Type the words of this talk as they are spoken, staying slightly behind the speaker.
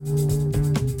Okay,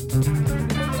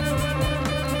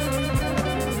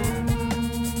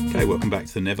 welcome back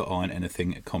to the Never Iron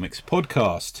Anything Comics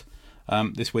podcast.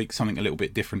 This week, something a little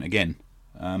bit different again.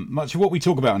 Much of what we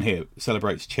talk about in here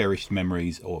celebrates cherished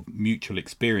memories or mutual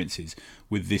experiences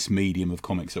with this medium of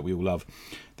comics that we all love.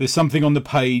 There's something on the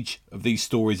page of these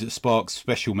stories that sparks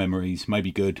special memories,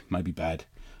 maybe good, maybe bad.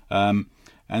 And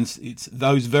it's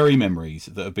those very memories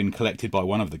that have been collected by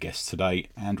one of the guests today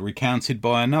and recounted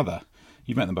by another.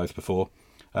 You've met them both before.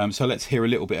 So let's hear a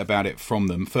little bit about it from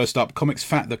them. First up,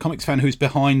 the comics fan who's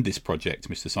behind this project,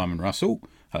 Mr. Simon Russell.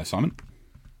 Hello, Simon.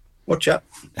 Watcha.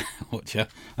 Watcha.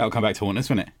 That'll come back to haunt us,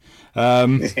 won't it?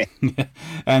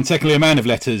 And secondly, a man of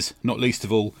letters, not least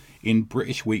of all, in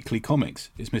British Weekly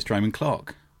Comics, is Mr. Eamon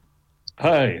Clark.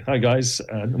 Hi guys.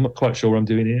 I'm not quite sure what I'm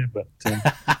doing here, but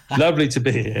lovely to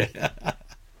be here.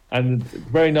 And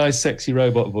very nice, sexy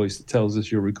robot voice that tells us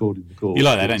you're recording the call. You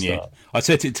like that, don't you? I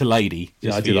set it to lady.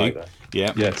 Yeah, I do like that.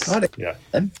 Yeah. Yes. Yeah.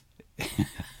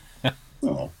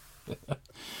 Oh.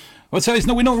 Well, so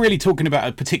we're not really talking about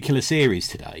a particular series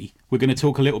today. We're going to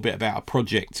talk a little bit about a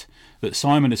project that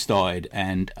Simon has started,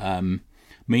 and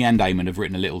me and Eamon have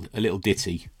written a little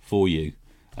ditty for you.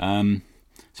 So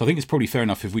I think it's probably fair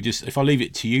enough if I leave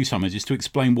it to you, Simon, just to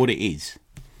explain what it is.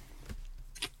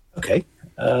 Okay.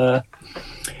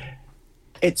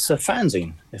 It's a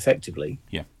fanzine, effectively.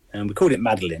 Yeah. And we called it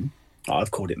Madeline.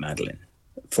 I've called it Madeline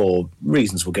for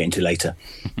reasons we'll get into later.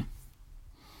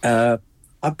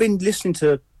 I've been listening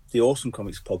to the Awesome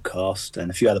Comics podcast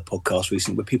and a few other podcasts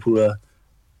recently where people are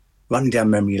running down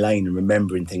memory lane and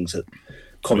remembering things that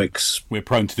comics... We're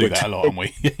prone to do that a lot, aren't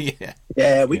we?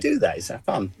 Yeah, we do that. It's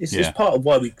fun. It's just part of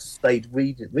why we stayed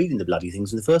reading the bloody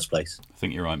things in the first place. I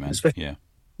think you're right, man. Yeah.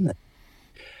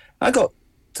 I got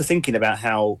to thinking about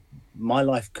how my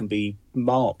life can be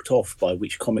marked off by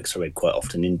which comics I read quite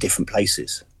often in different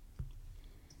places.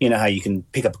 You know how you can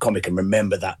pick up a comic and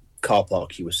remember that car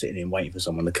park you were sitting in waiting for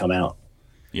someone to come out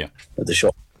at the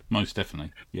shop. Most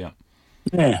definitely, yeah.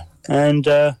 Yeah, and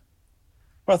I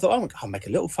thought, I'll make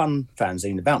a little fun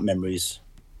fanzine about memories,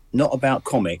 not about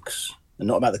comics, and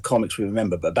not about the comics we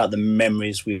remember, but about the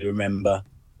memories we remember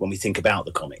when we think about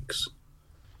the comics.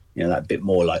 You know, that bit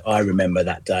more like, I remember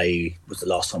that day was the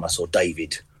last time I saw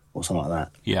David, or something like that.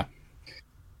 Yeah.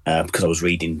 Because I was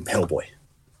reading Hellboy.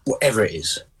 Whatever it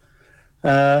is.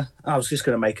 I was just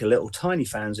going to make a little tiny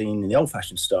fanzine in the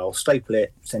old-fashioned style, staple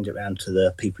it, send it around to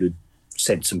the people who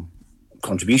sent some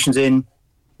contributions in. And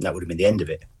that would have been the end of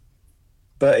it.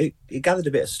 But it gathered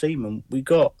a bit of steam, and we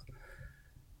got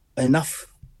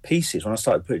enough pieces when I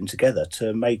started putting together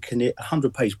to make a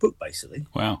 100-page book, basically.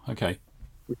 Wow, okay.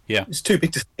 Yeah. It's too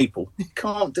big to staple. You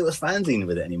can't do a fanzine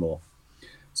with it anymore.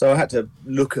 So I had to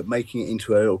look at making it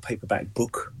into a little paperback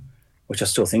book, which I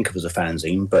still think of as a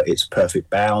fanzine, but it's perfect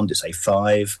bound, it's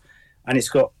A5, and it's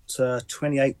got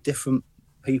 28 different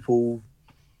people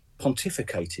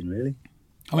pontificating, really.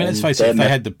 I mean, let's face it, if they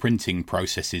had the printing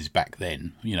processes back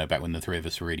then, back when the three of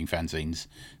us were reading fanzines,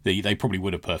 they probably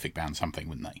would have perfect bound something,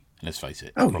 wouldn't they? Let's face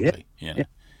it. Oh, probably. Yeah.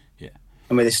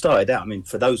 I mean, they started out,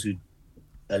 for those who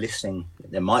are listening,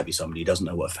 there might be somebody who doesn't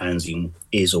know what a fanzine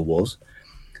is or was.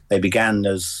 They began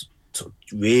as sort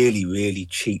of really, really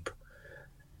cheap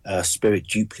spirit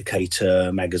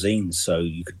duplicator magazines, so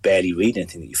you could barely read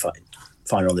anything that you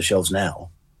find on the shelves now.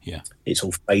 Yeah, it's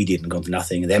all faded and gone to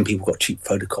nothing. And then people got cheap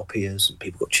photocopiers, and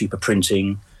people got cheaper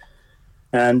printing,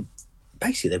 and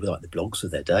basically they were like the blogs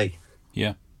of their day.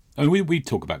 Yeah, I mean, we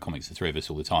talk about comics, the three of us,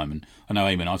 all the time, and I know,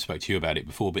 Eamon, I've spoke to you about it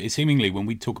before, but it's seemingly when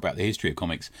we talk about the history of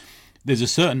comics, there's a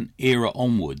certain era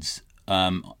onwards.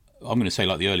 I'm going to say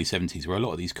like the early 70s, where a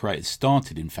lot of these creators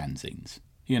started in fanzines.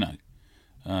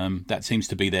 That seems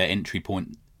to be their entry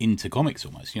point into comics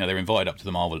almost. They're invited up to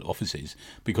the Marvel offices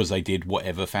because they did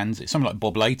whatever fanzine. Something like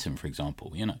Bob Layton, for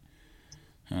example,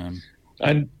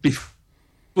 And before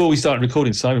we started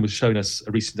recording, Simon was showing us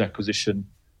a recent acquisition,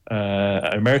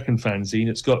 an American fanzine.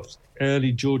 It's got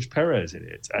early George Perez in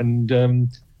it.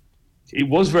 And it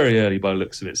was very early by the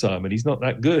looks of it, Simon. He's not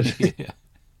that good. Yeah.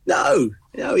 No,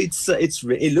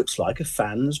 it looks like a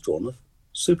fan's drawn a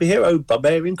superhero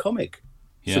barbarian comic.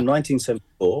 It's from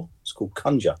 1974. It's called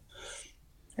Conjure.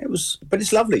 But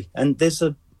it's lovely, and there's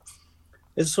sort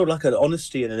of like an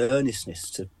honesty and an earnestness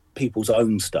to people's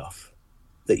own stuff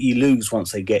that you lose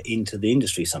once they get into the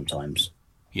industry sometimes.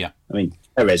 Yeah, I mean,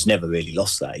 Perez never really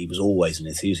lost that. He was always an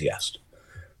enthusiast.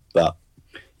 But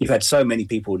you've had so many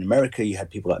people in America. You had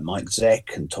people like Mike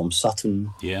Zeck and Tom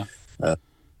Sutton. Yeah.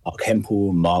 Mark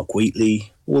Hempel, Mark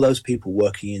Wheatley, all those people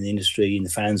working in the industry, in the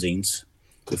fanzines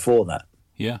before that.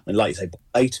 Yeah. And like you say, Bob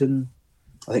Layton,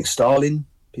 I think Stalin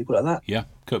people like that. Yeah,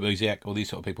 Kurt Busiek, all these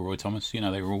sort of people, Roy Thomas. You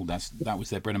know, they were all that was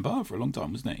their bread and butter for a long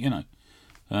time, wasn't it? You know.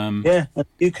 Yeah, in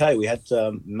the UK we had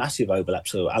massive overlap.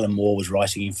 So Alan Moore was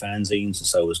writing in fanzines, and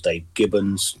so was Dave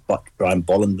Gibbons. But Brian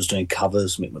Bolland was doing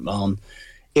covers. Mick McMahon.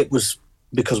 It was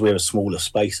because we were a smaller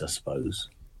space, I suppose.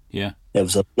 Yeah, there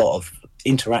was a lot of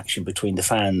interaction between the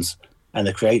fans and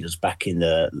the creators back in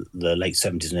the late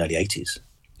 70s and early 80s.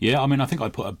 Yeah, I mean, I think I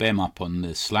put a BEM up on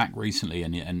the Slack recently,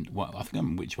 and well, I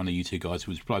think which one of you two guys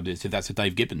was replied to it, said that's a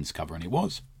Dave Gibbons cover, and it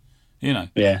was, you know.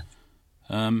 Yeah.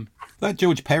 That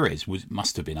George Perez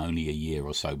must have been only a year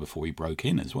or so before he broke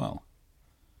in as well.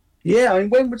 Yeah, I mean,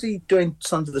 when was he doing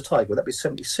Sons of the Tide? Would that be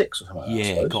 76 or something like that?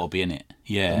 Yeah, got to be in it.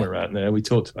 Yeah. Somewhere around there. We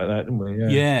talked about that, didn't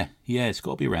we? Yeah, it's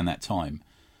got to be around that time.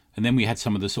 And then we had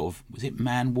some of the sort of, was it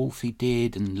Man Wolf he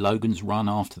did, and Logan's Run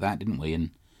after that, didn't we?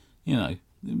 And, you know,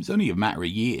 it was only a matter of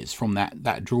years from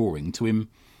that drawing to him,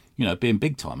 you know, being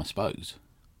big time, I suppose.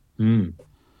 But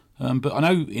I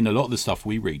know in a lot of the stuff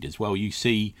we read as well, you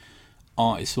see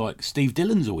artists like Steve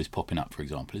Dillon's always popping up, for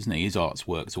example, isn't he? His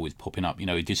work's always popping up. You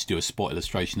know, he just do a spot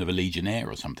illustration of a Legionnaire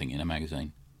or something in a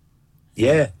magazine.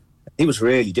 Yeah, he was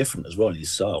really different as well in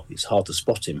his style. It's hard to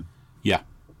spot him. Yeah.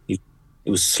 It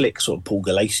was slick, sort of Paul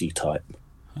Galassi type.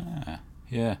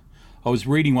 Yeah. I was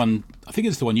reading one, I think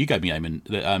it's the one you gave me, Eamon,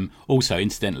 that also,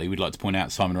 incidentally, we'd like to point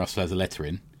out Simon Russell has a letter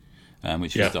in,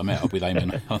 which is I met up with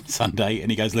Eamon on Sunday, and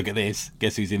he goes, look at this,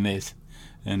 guess who's in this?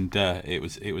 And it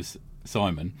was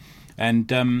Simon.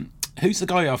 And who's the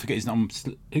guy, I forget his name,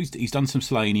 he's done some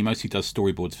slaying, he mostly does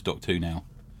storyboards for Doc 2 now.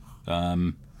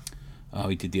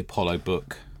 He did the Apollo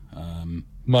book.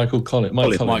 Mike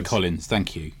Collins,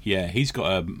 thank you. Yeah, he's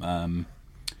got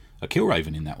a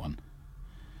Killraven in that one.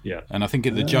 Yeah. And I think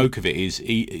the joke of it is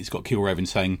he's got Killraven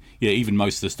saying, yeah, even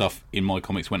most of the stuff in my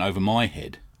comics went over my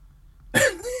head.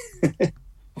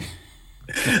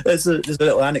 There's a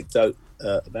little anecdote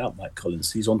about Mike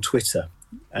Collins. He's on Twitter,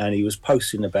 and he was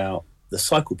posting about the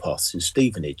cycle paths in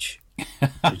Stevenage,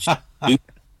 which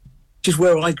is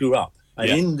where I grew up. And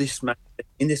in this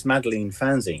Madeline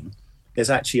fanzine, there's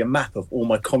actually a map of all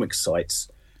my comic sites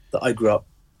that I grew up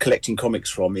collecting comics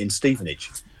from in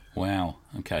Stevenage. Wow.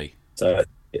 Okay. So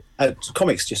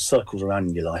comics just circles around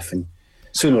in your life, and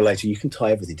sooner or later you can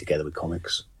tie everything together with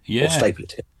comics. Yeah. Or staple it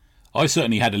together. I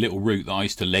certainly had a little route that I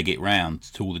used to leg it round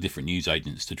to all the different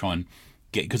newsagents to try and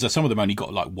get, because some of them only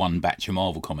got like one batch of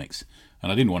Marvel comics,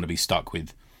 and I didn't want to be stuck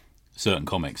with certain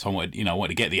comics. I wanted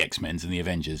to get the X-Men's and the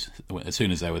Avengers as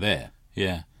soon as they were there.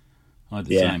 Yeah. I had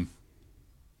the same.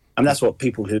 And that's what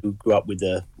people who grew up with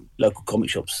the local comic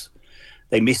shops,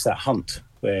 they miss that hunt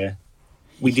where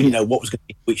we didn't know what was going to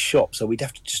be which shop, so we'd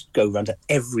have to just go around to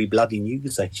every bloody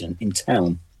newsagent in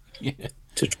town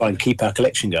to try and keep our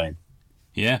collection going.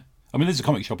 Yeah. I mean, there's a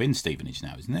comic shop in Stevenage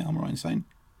now, isn't there? Am I right in saying?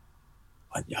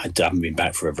 I haven't been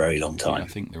back for a very long time. Yeah, I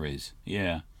think there is.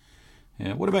 Yeah.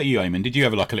 What about you, Eamon? Did you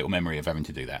have like a little memory of having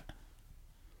to do that?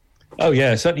 Oh,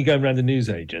 yeah, certainly going around the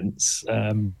newsagents.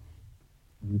 That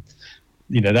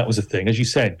was a thing, as you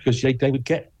said, because they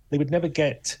would never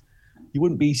get, you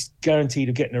wouldn't be guaranteed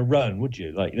of getting a run, would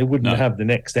you? Like, they wouldn't have the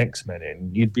next X-Men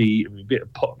in. You'd be a bit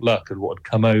of pot luck at what had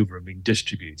come over and been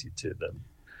distributed to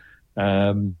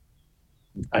them.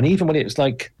 And even when it was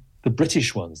like the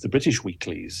British ones, the British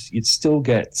weeklies, you'd still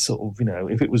get sort of,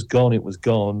 if it was gone, it was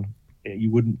gone.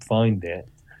 You wouldn't find it.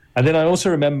 And then I also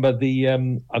remember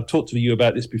I've talked to you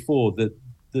about this before, the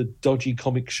dodgy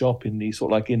comic shop in the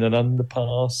sort of like in an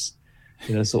underpass,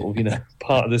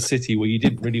 part of the city where you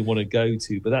didn't really want to go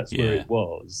to, but that's where it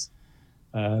was.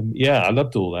 I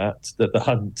loved all that. The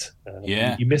hunt.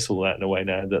 You miss all that in a way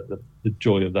now. The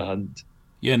joy of the hunt.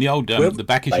 Yeah, and the old the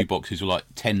back issue boxes were like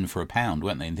 10 for £1,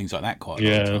 weren't they, and things like that quite a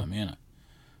lot of time.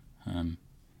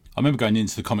 I remember going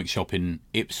into the comic shop in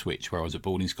Ipswich where I was at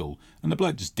boarding school, and the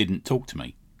bloke just didn't talk to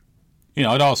me.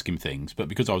 I'd ask him things, but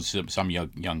because I was some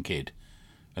young kid,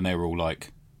 and they were all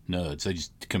like nerds, they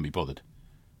just couldn't be bothered.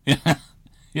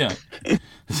 Yeah,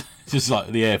 it's just like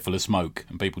the air full of smoke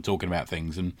and people talking about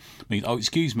things, and me, oh,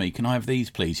 excuse me, can I have these,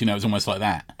 please? It was almost like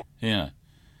that. Yeah.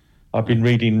 I've been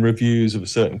reading reviews of a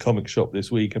certain comic shop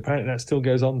this week. Apparently that still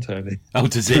goes on, Tony. Oh,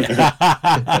 does it?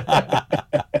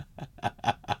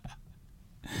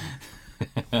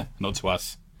 Not to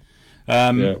us.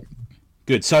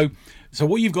 Good. So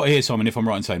what you've got here, Simon, if I'm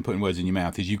right in saying, putting words in your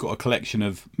mouth, is you've got a collection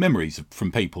of memories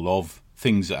from people of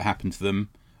things that happened to them.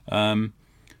 I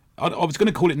was going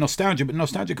to call it nostalgia, but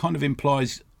nostalgia kind of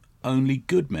implies only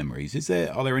good memories.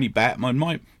 Are there any bad?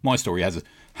 My story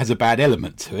has a bad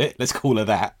element to it. Let's call her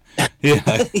that.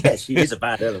 Yeah, she is a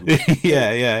bad element.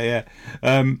 yeah.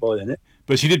 But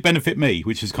But she did benefit me,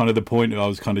 which is kind of the point I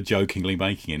was kind of jokingly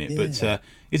making in it. Yeah. But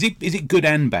is it good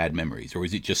and bad memories, or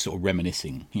is it just sort of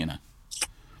reminiscing? You know,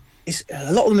 It's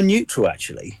a lot of them are neutral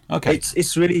actually. Okay.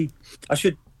 It's really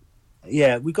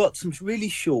we got some really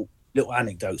short little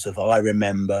anecdotes of I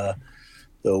remember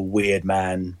the weird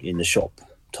man in the shop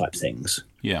type things.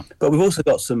 yeah, But we've also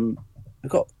got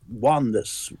one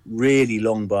that's really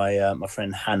long by my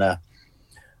friend Hannah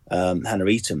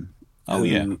Eaton. Oh, who-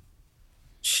 yeah.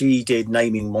 She did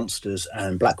Naming Monsters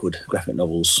and Blackwood graphic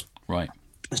novels right,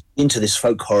 into this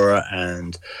folk horror,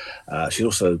 and she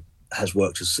also has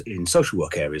worked in social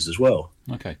work areas as well.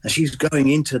 okay, And she's going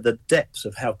into the depths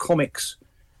of how comics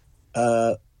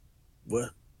were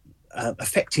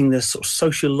affecting the sort of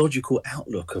sociological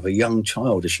outlook of a young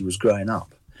child as she was growing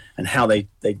up, and how they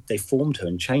formed her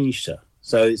and changed her.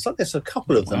 So it's like there's a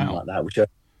couple of them Wow. like that, which are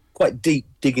quite deep,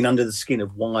 digging under the skin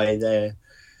of why they're.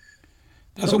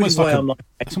 that's not almost really like why I'm like,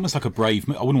 it's almost like a brave.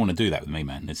 I wouldn't want to do that with me,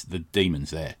 man. It's the demons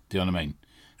there. Do you know what I mean?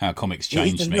 How comics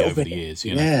changed a me little over bit, the years.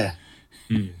 You know,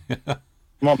 yeah.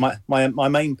 my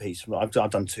main piece, I've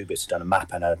done two bits, I've done a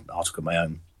map and an article of my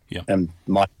own. Yeah. And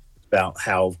about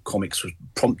how comics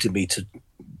prompted me to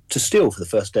steal for the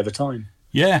first ever time.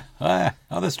 yeah.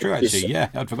 That's true. It's- Actually, yeah,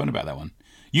 I'd forgotten about that one.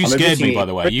 You I'm scared me, admitting by it-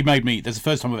 the way. You made me. That's the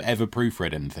first time I've ever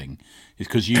proofread anything. Is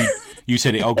because you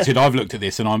said it. I said I've looked at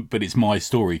this, but it's my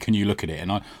story. Can you look at it? And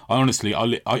I honestly,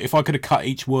 if I could have cut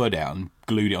each word out and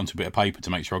glued it onto a bit of paper to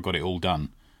make sure I got it all done.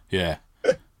 Yeah,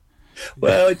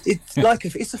 Well, it's like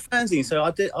it's a fanzine. So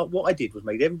what I did was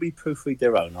made everybody proofread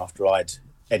their own after I'd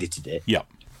edited it, yeah,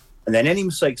 and then any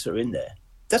mistakes that are in there,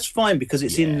 that's fine because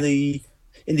it's in the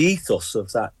ethos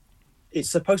of that. It's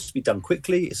supposed to be done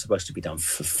quickly. It's supposed to be done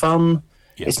for fun.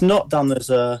 Yeah. It's not done as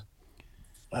a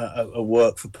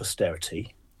work for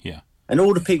posterity. yeah, And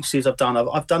all the pieces I've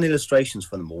done illustrations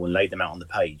for them all and laid them out on the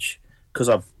page because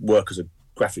I've worked as a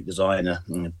graphic designer,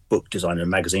 and a book designer,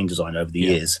 and magazine designer over the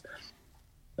years.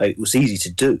 It was easy to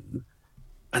do,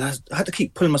 and I had to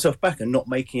keep pulling myself back and not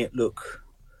making it look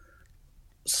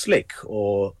slick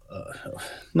or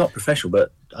not professional,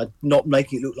 but not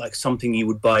making it look like something you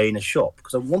would buy in a shop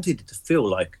because I wanted it to feel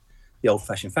like the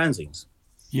old-fashioned fanzines.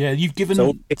 yeah. You've given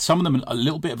So- some of them a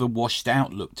little bit of a washed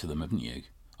out look to them, haven't you?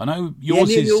 I know yours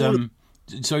nearly is. all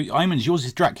So Eamon's, yours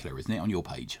is Dracula, isn't it, on your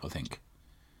page? I think.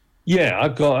 Yeah,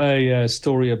 I've got a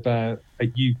story about a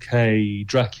UK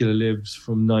Dracula Lives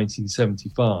from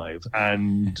 1975,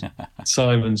 and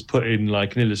Simon's put in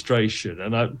like an illustration,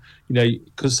 and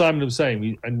because Simon was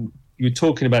saying, and you were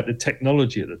talking about the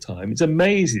technology at the time. It's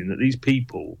amazing that these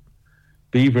people,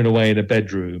 beavering away in a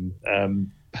bedroom,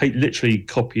 literally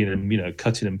copying and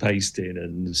cutting and pasting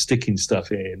and sticking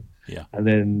stuff in, Yeah. and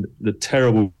then the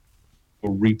terrible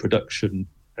reproduction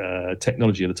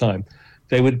technology at the time.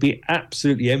 They would be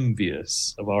absolutely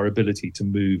envious of our ability to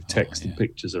move text and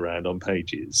pictures around on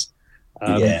pages.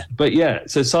 But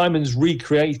so Simon's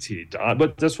recreated,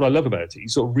 but that's what I love about it. He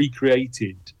sort of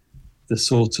recreated the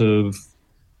sort of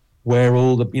where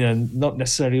all the, not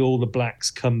necessarily all the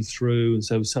blacks come through. And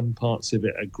so some parts of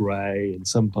it are grey and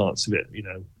some parts of it,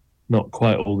 not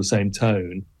quite all the same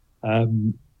tone.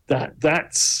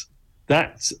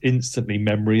 That's instantly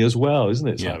memory as well, isn't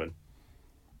it, Simon?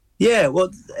 Yeah, well,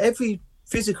 every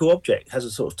physical object has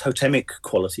a sort of totemic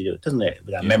quality to it, doesn't it,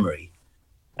 with our memory?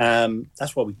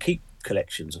 That's why we keep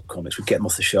collections of comics. We get them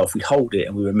off the shelf, we hold it,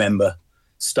 and we remember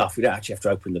stuff. We don't actually have to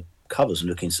open the covers and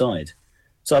look inside.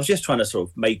 So I was just trying to sort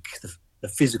of make the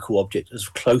physical object as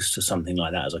close to something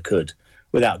like that as I could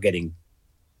without getting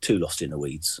too lost in the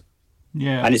weeds.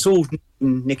 Yeah. And it's all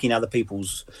nicking other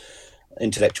people's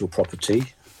intellectual property,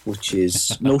 which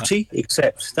is naughty,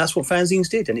 except that's what fanzines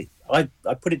did. And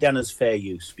I put it down as fair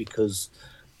use because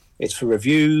it's for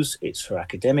reviews, it's for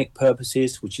academic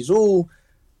purposes, which is all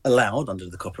allowed under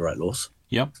the copyright laws.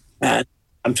 Yep. And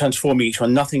I'm transforming each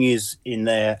one. Nothing is in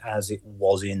there as it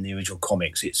was in the original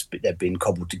comics. They've been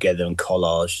cobbled together and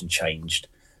collaged and changed.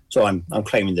 So I'm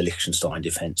claiming the Liechtenstein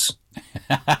defence.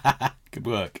 Good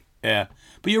work. Yeah.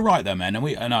 But you're right though, man.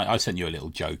 And I sent you a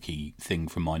little jokey thing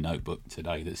from my notebook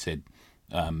today that said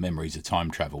memories of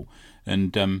time travel.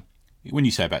 And when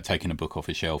you say about taking a book off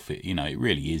a shelf, it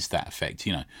really is that effect.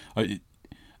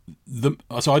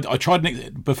 So I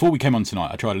tried, before we came on tonight,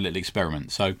 I tried a little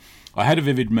experiment. So I had a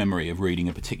vivid memory of reading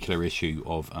a particular issue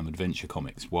of Adventure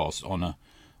Comics whilst on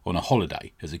a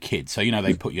holiday as a kid. So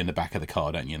they put you in the back of the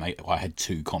car, don't you? And I had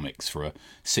 2 comics for a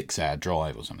 6-hour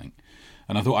drive or something.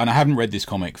 And I thought, and I haven't read this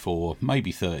comic for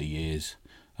maybe 30 years.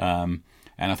 And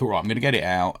I thought, right, I'm going to get it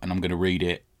out and I'm going to read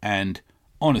it. And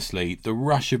honestly, the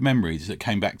rush of memories that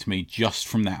came back to me just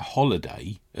from that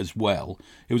holiday as well,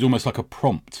 it was almost like a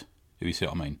prompt, if you see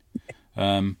what I mean.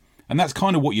 And And that's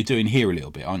kind of what you're doing here a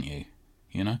little bit, aren't you?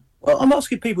 You know? Well, I'm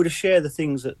asking people to share the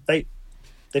things that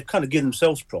they've kind of given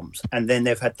themselves prompts, and then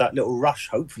they've had that little rush,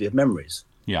 hopefully, of memories.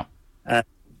 Yeah. And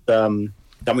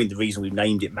I mean, the reason we've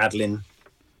named it Madeline.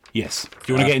 Yes.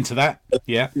 Do you want to get into that?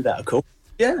 Yeah. Do that, of course.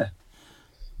 Yeah.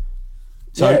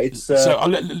 So, yeah, it's,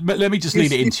 let me just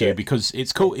lead it into you, because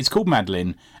it's called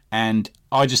Madeline, and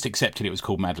I just accepted it was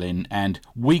called Madeline. And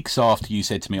weeks after you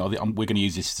said to me, "Oh, we're going to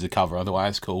use this as a cover,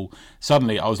 otherwise it's cool,"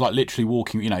 suddenly I was like literally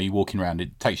walking. You know, you're walking around.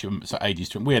 It takes you ages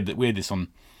to. We had this on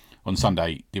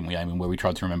Sunday, didn't we, Eamon, where we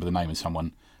tried to remember the name of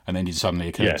someone, and then it suddenly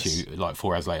occurred to you like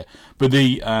 4 hours later. But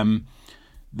and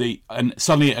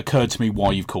suddenly it occurred to me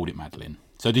why you've called it Madeline.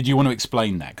 So did you want to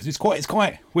explain that? Because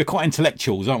we're quite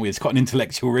intellectuals, aren't we? It's quite an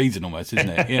intellectual reason almost, isn't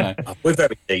it? You know, we're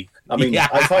very deep. I mean,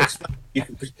 if I explain,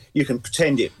 you can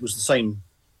pretend it was the same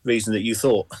reason that you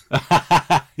thought.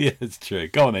 Yeah, it's true.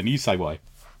 Go on then. You say why.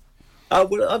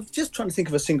 Well, I'm just trying to think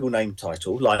of a single name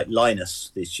title, like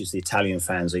Linus, which is the Italian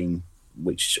fanzine,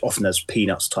 which often has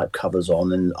Peanuts type covers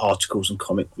on and articles and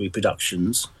comic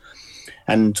reproductions.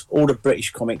 And all the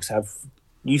British comics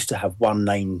used to have one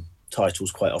name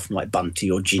titles quite often, like Bunty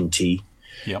or Ginty,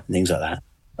 and things like that.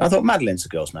 I thought Madeline's a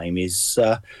girl's name. It's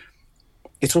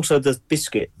also the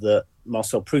biscuit that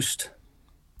Marcel Proust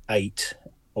ate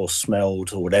or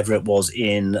smelled or whatever it was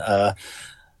in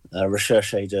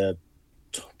Recherche de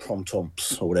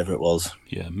Printemps or whatever it was.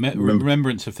 Yeah,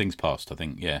 remembrance of things past, I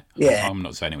think. Yeah. I'm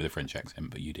not saying it with a French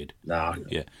accent, but you did. No,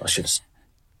 yeah. I should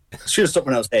have stopped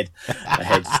when I was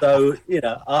ahead. So, you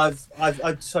know, I've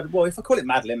decided, well, if I call it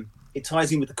Madeline, it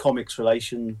ties in with the comics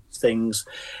relation things.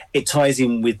 It ties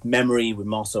in with memory with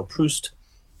Marcel Proust.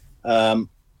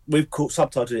 We've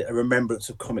subtitled it A Remembrance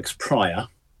of Comics Prior,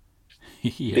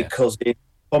 because in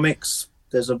comics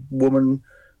there's a woman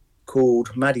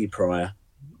called Maddie Pryor.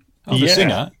 Oh, the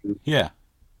singer? Yeah.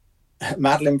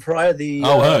 Madeline Pryor,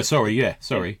 her, sorry.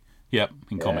 Yep,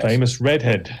 in comics. Famous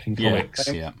redhead in comics.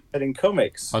 Yeah. In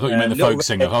comics. I thought you meant the folk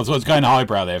singer. I was going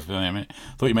highbrow there for a minute.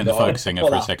 I thought you meant the folk singer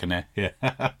for a second there. Yeah.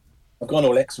 I've gone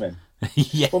all X-Men.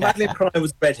 Yeah. Well, Madeline Pryor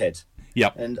was redhead.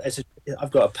 Yep. And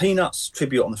I've got a Peanuts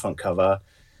tribute on the front cover.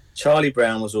 Charlie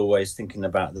Brown was always thinking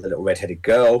about the little redheaded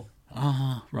girl.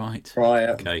 Ah, right.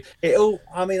 Pryor. Okay.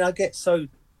 I get so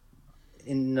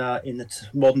in the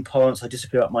modern parlance, I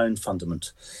disappear up my own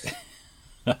fundament.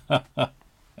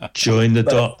 Join the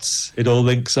dots. It all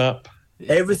links up.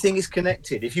 Everything is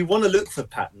connected. If you want to look for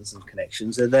patterns and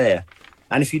connections, they're there.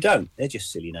 And if you don't, they're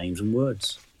just silly names and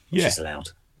words. Which is allowed.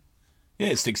 Yeah,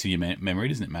 it sticks to your memory,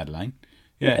 doesn't it, Madeleine?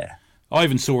 Yeah. I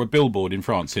even saw a billboard in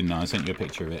France, didn't I? I sent you a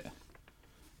picture of it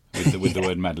with the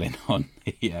word Madeleine on.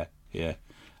 Yeah.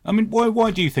 I mean, why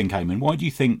do you think, Eamon? Why do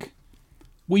you think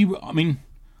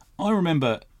I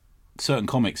remember certain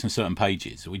comics and certain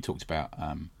pages. We talked about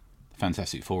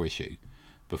Fantastic Four issue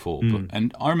before,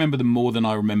 and I remember them more than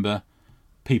I remember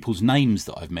people's names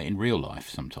that I've met in real life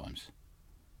sometimes.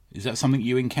 Is that something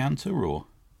you encounter, or?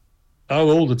 Oh,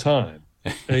 all the time.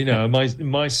 You know,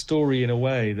 my story in a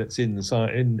way that's in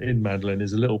Madeline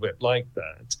is a little bit like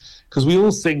that, because we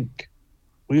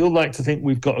all like to think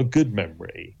we've got a good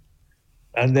memory,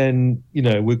 and then, you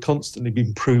know, we're constantly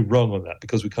being proved wrong on that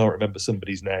because we can't remember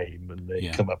somebody's name, and they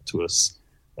come up to us.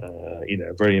 You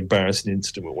know, a very embarrassing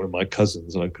incident with one of my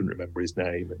cousins, and I couldn't remember his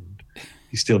name, and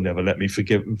he still never let me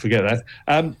forget that.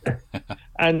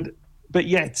 But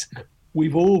yet,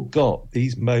 we've all got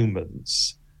these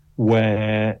moments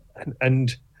where,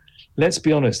 and let's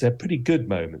be honest, they're pretty good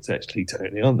moments, actually,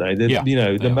 Tony, aren't they?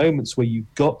 The moments where you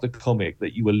got the comic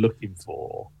that you were looking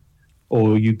for,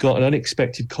 or you got an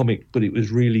unexpected comic, but it was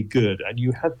really good, and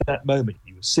you had that moment.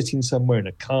 You were sitting somewhere in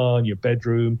a car, in your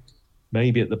bedroom,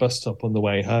 maybe at the bus stop on the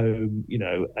way home, you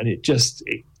know, and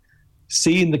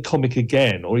seeing the comic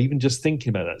again, or even just thinking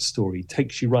about that story,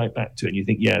 takes you right back to it, and you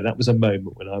think, yeah, that was a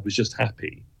moment when I was just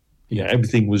happy. You know,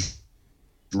 everything was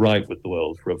right with the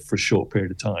world for a short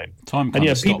period of time. Time kind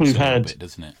of stops a little bit,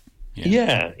 doesn't it?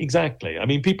 Yeah, exactly. I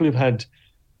mean, people who've had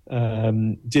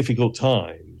difficult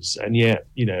times, and yet,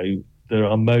 you know, there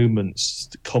are moments,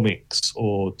 comics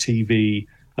or TV.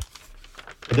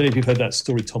 I don't know if you've heard that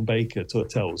story Tom Baker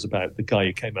tells about the guy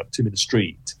who came up to him in the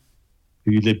street,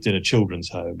 who lived in a children's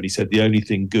home, and he said the only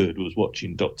thing good was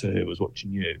watching Doctor Who, was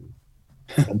watching you.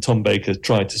 And Tom Baker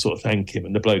tried to sort of thank him,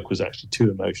 and the bloke was actually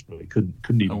too emotional. He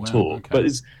couldn't even talk. Okay. But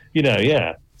it's, you know,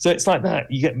 yeah. So it's like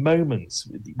that. You get moments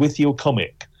with your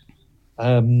comic.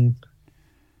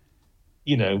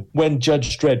 You know, when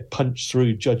Judge Dredd punched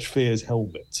through Judge Fear's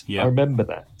helmet, I remember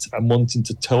that, and wanting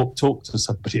to talk to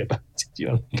somebody about it. You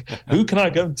know, who can I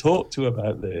go and talk to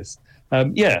about this?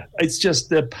 It's just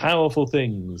the powerful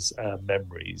things,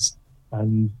 memories.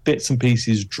 and bits and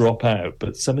pieces drop out,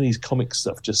 but some of these comic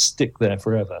stuff just stick there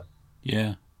forever.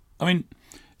 Yeah. I mean,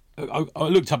 I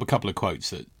looked up a couple of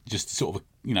quotes that just sort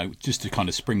of, just to kind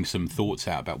of spring some thoughts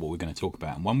out about what we're going to talk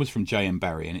about. And one was from J.M.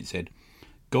 Barrie, and it said,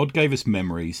 "God gave us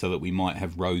memory so that we might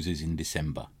have roses in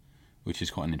December," which is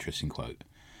quite an interesting quote.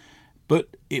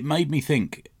 But it made me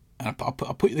think, and I'll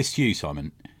put this to you,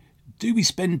 Simon, do we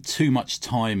spend too much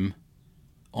time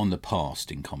on the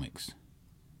past in comics?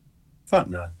 Fuck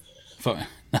no.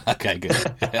 Okay, good.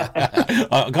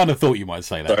 I kind of thought you might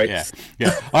say that. Sorry.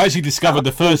 Yeah. I actually discovered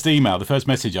the first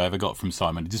message I ever got from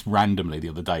Simon, just randomly the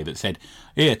other day, that said,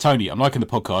 "Here, Tony, I'm liking the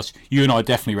podcast. You and I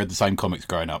definitely read the same comics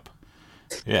growing up."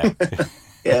 Yeah.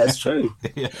 Yeah, it's true.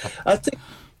 Yeah. I think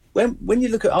when you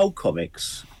look at old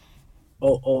comics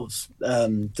or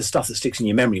the stuff that sticks in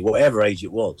your memory, whatever age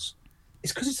it was,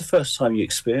 it's because it's the first time you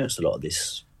experienced a lot of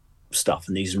this stuff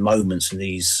and these moments and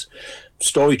these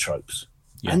story tropes.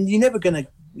 Yeah. And you're never gonna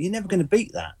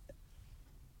beat that.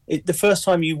 The first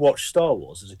time you watched Star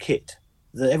Wars as a kid,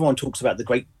 everyone talks about the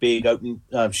great big opening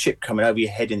ship coming over your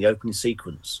head in the opening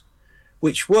sequence,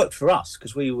 which worked for us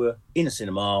because we were in a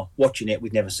cinema watching it.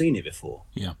 We'd never seen it before.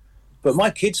 Yeah. But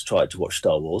my kids tried to watch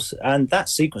Star Wars, and that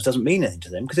sequence doesn't mean anything to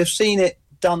them because they've seen it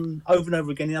done over and over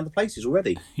again in other places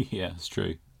already. Yeah, it's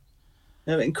true.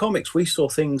 In comics, we saw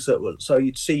things that were so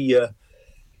you'd see your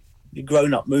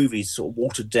grown-up movies sort of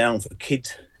watered down for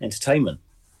kid entertainment,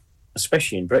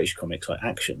 especially in British comics like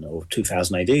Action or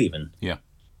 2000 AD even. Yeah.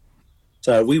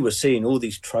 So we were seeing all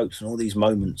these tropes and all these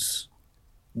moments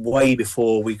way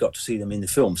before we got to see them in the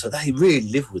film. So they really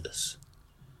live with us.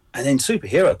 And then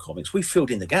superhero comics, we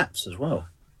filled in the gaps as well.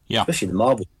 Yeah. Especially the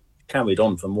Marvel carried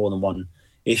on for more than one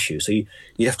issue. So you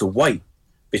have to wait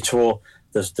before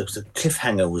the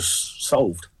cliffhanger was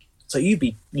solved. So you'd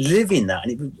be living that,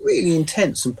 and it'd be really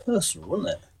intense and personal, wouldn't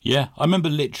it? Yeah, I remember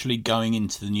literally going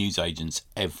into the newsagents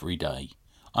every day.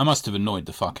 I must have annoyed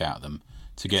the fuck out of them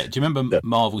to get... Do you remember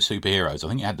Marvel Superheroes? I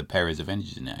think it had the Perez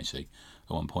Avengers in it, actually,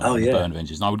 at one point. The Byrne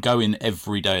Avengers. And I would go in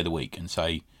every day of the week and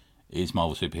say, "Is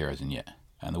Marvel Superheroes in yet?"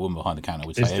 And the woman behind the counter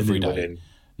would say every day,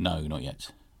 "No, not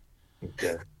yet."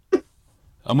 Okay.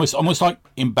 Almost like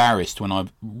embarrassed when I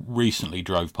recently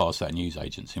drove past that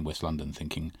newsagents in West London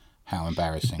thinking how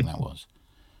embarrassing that was.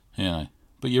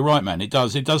 But you're right, man. It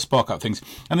does spark up things.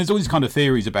 And there's all these kind of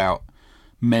theories about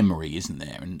memory, isn't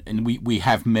there? And we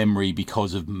have memory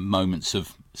because of moments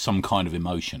of some kind of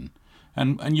emotion.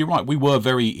 And you're right, we were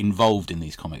very involved in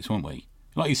these comics, weren't we?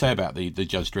 Like you say about the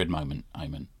Judge Dredd moment,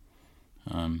 Eamon.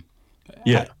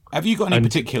 Yeah. Have you got any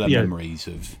particular memories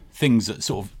of things that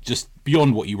sort of just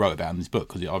beyond what you wrote about in this book?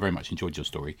 Because I very much enjoyed your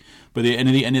story. But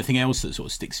anything else that sort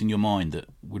of sticks in your mind that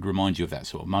would remind you of that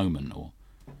sort of moment? Or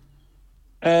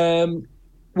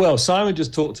well, Simon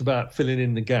just talked about filling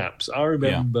in the gaps. I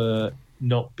remember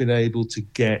not being able to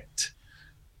get...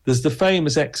 There's the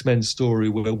famous X-Men story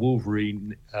where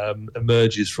Wolverine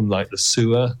emerges from like the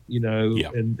sewer,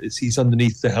 and he's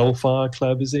underneath the Hellfire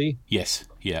Club, is he? Yes,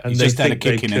 yeah. And he's they just had a think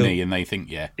kick in they've a knee, and they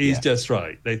think, he's just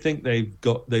right. They think they've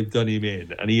done him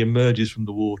in, and he emerges from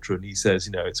the water, and he says,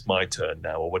 "It's my turn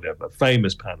now," or whatever.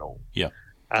 Famous panel. Yeah.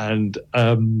 And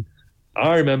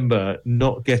I remember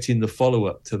not getting the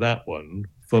follow-up to that one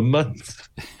for months.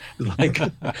 And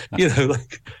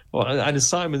as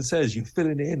Simon says, you're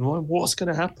filling it in. What's going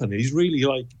to happen? He's really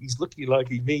he's looking like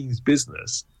he means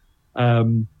business.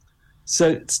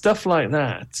 So stuff like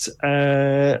that.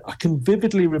 I can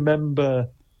vividly remember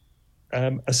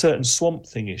a certain Swamp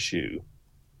Thing issue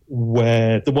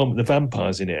where the one with the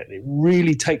vampires in it. It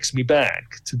really takes me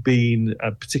back to being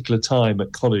a particular time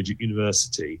at college, at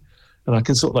university. And I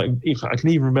can I can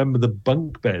even remember the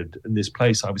bunk bed in this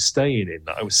place I was staying in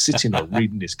that I was sitting on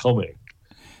reading this comic.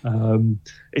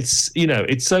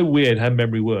 It's so weird how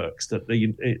memory works that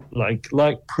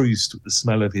like Proust with the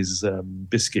smell of his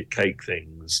biscuit cake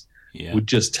things would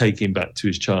just take him back to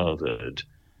his childhood.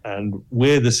 And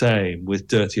we're the same with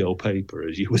dirty old paper,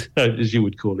 as you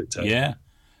would call it, Tony. Yeah.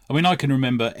 I mean, I can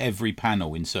remember every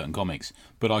panel in certain comics,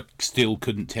 but I still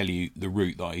couldn't tell you the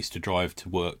route that I used to drive to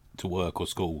work or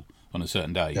school on a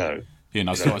certain day. No.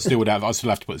 I still would have. I still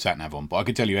have to put the sat nav on, but I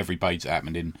could tell you every page that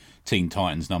happened in Teen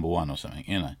Titans #1 or something.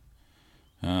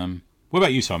 What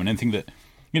about you, Simon? Anything that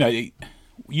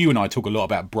you and I talk a lot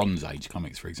about Bronze Age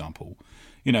comics, for example.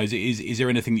 Is there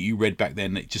anything that you read back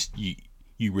then that just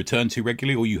you return to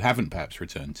regularly, or you haven't perhaps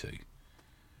returned to?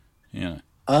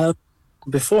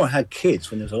 Before I had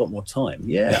kids, when there was a lot more time,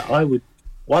 I would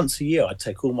once a year I'd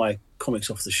take all my comics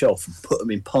off the shelf and put them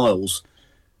in piles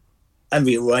and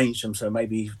rearrange them. So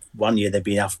maybe one year they'd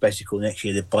be alphabetical, next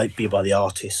year they'd be by the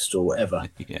artist or whatever.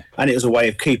 Yeah. And it was a way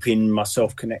of keeping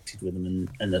myself connected with them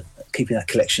and keeping that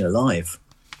collection alive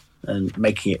and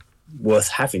making it worth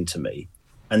having to me.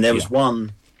 And there was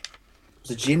one,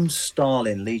 the Jim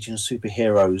Starlin Legion of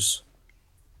Superheroes,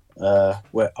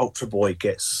 where Ultra Boy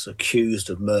gets accused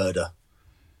of murder.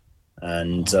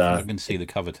 And I can see the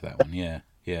cover to that one.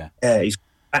 Yeah. He's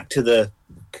back to the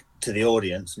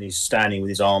audience, and he's standing with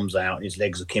his arms out and his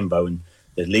legs akimbo, and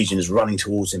the Legion is running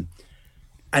towards him.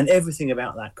 And everything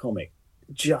about that comic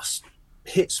just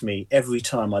hits me every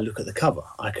time I look at the cover.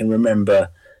 I can remember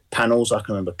panels, I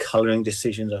can remember colouring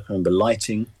decisions, I can remember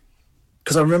lighting,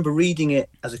 because I remember reading it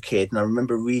as a kid and I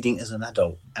remember reading it as an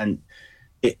adult, and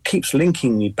it keeps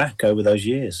linking me back over those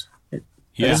years.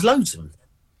 There's loads of them.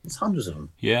 There's hundreds of them.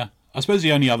 Yeah. I suppose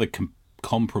the only other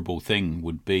comparable thing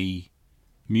would be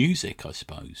music, I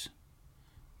suppose.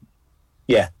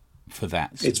 Yeah. For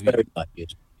that. It's very like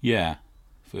it. Yeah.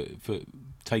 For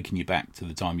taking you back to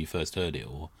the time you first heard it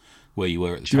or where you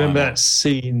were at the time. Do you remember that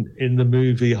scene in the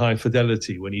movie High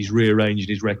Fidelity when he's rearranging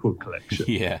his record collection?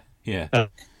 Yeah.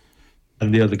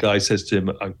 And the other guy says to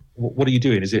him, "What are you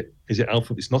doing? Is it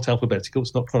It's not alphabetical.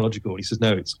 It's not chronological." And he says,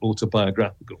 "No, it's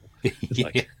autobiographical." It's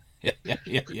like,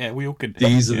 yeah. We all could.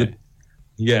 These are the.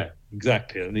 Yeah,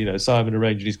 exactly. And Simon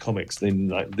arranging his comics. Then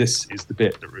like this is the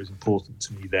bit that was important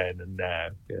to me then and now.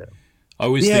 Yeah. I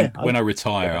always think when I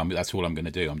retire, that's all I'm going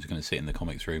to do. I'm just going to sit in the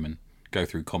comics room and go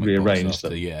through comic rearrange books after.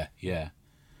 them. Yeah.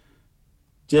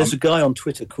 There's a guy on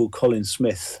Twitter called Colin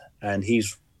Smith, and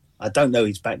I don't know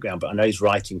his background, but I know he's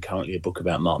writing currently a book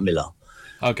about Mark Miller.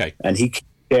 Okay. And he keeps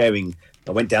sharing.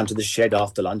 I went down to the shed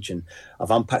after lunch and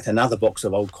I've unpacked another box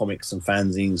of old comics and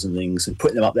fanzines and things and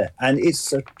put them up there. And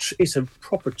it's a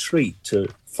proper treat to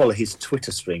follow his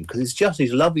Twitter stream, because it's just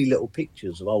these lovely little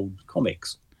pictures of old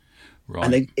comics.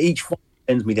 Right. And each one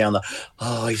sends me down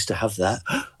I used to have that.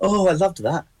 Oh, I loved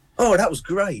that. Oh, that was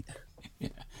great. Yeah.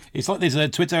 It's like there's a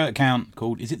Twitter account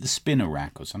called, is it the Spinner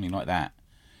Rack or something like that?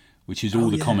 Which is all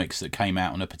the comics that came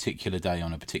out on a particular day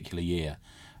on a particular year.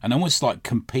 And I almost like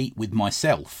compete with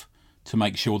myself to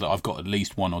make sure that I've got at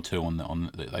least one or two on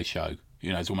that they show.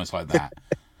 It's almost like that.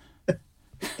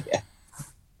 Yeah.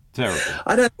 Terrible.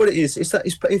 I don't know what it is. It's that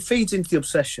it feeds into the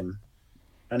obsession,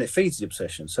 and it feeds the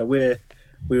obsession. So we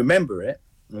remember it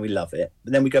and we love it,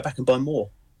 but then we go back and buy more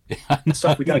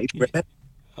stuff we don't even remember.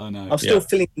 I know. I'm still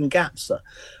filling in gaps.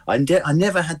 I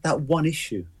never had that one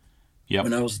issue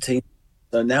when I was a teen.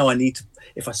 So now I need to.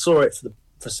 If I saw it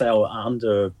for sale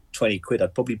under 20 quid,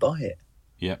 I'd probably buy it.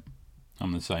 Yep.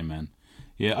 I'm the same, man.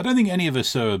 Yeah, I don't think any of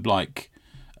us are like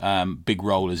big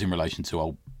rollers in relation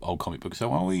to old comic books. So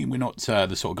we're not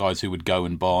the sort of guys who would go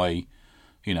and buy,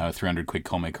 a 300 quid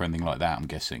comic or anything like that, I'm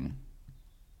guessing.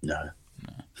 No.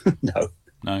 No.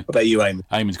 What about you, Eamon?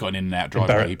 Eamon's got an in and out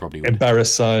driveway. He probably would.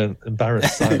 Embarrassed science.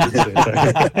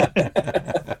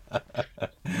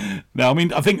 No, I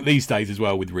mean, I think these days as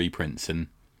well with reprints and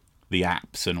the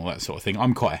apps and all that sort of thing,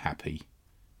 I'm quite happy.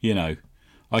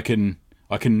 I can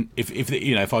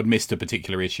if I'd missed a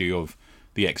particular issue of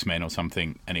the X-Men or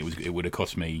something and it would have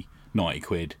cost me 90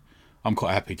 quid, I'm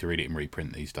quite happy to read it in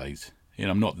reprint these days.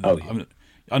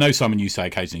 I know, Simon, you say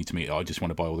occasionally to me, I just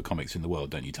want to buy all the comics in the world,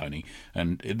 don't you, Tony?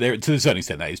 And there, to a certain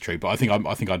extent that is true, but I think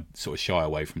I'd sort of shy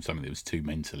away from something that was too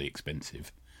mentally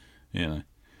expensive.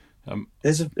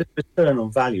 There's a return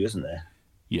on value, isn't there?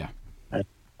 Yeah. And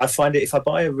I find it, if I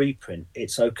buy a reprint,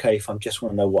 it's okay if I just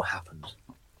want to know what happened.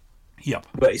 Yep.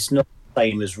 But it's not the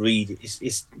same as reading.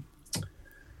 There's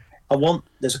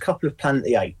a couple of Planet of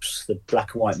the Apes, the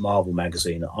black and white Marvel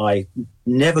magazine, I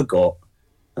never got,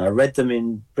 and I read them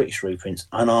in British reprints,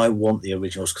 and I want the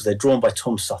originals because they're drawn by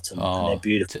Tom Sutton and they're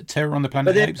beautiful. Terror on the Planet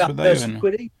of the Apes,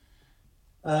 were they?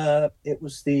 It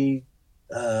was the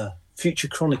Future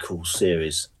Chronicles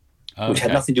series, which Okay.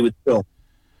 had nothing to do with the film.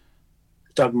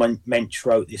 Doug Mensch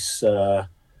wrote this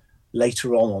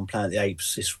later on Planet of the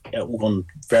Apes. It's all gone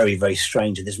very, very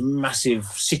strange, and there's massive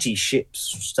city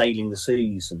ships sailing the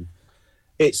seas, and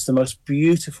it's the most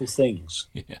beautiful things.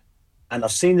 Yeah. And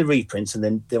I've seen the reprints, and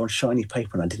then they're on shiny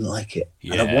paper, and I didn't like it.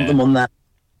 Yeah. And I want them on that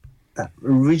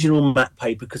original matte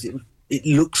paper because it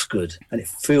looks good and it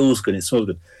feels good, it smells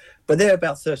good. But they're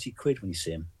about 30 quid when you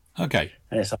see them. Okay.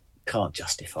 And it's like, I can't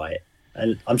justify it.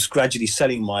 And I'm gradually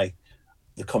selling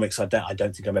the comics I don't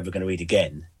think I'm ever going to read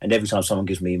again. And every time someone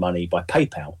gives me money by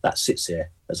PayPal, that sits there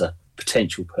as a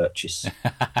potential purchase.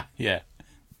 Yeah.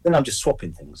 Then I'm just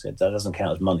swapping things. That doesn't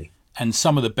count as money. And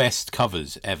some of the best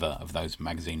covers ever of those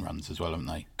magazine runs as well, haven't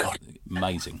they? God.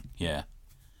 Amazing. Yeah.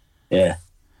 Yeah.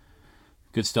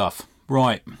 Good stuff.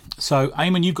 Right. So,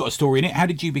 Eamon, you've got a story in it. How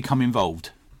did you become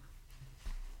involved?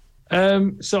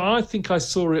 So I think I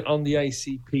saw it on the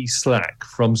ACP Slack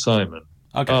from Simon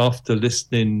after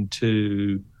listening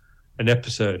to an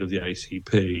episode of the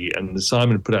ACP, and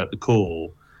Simon put out the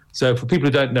call. So for people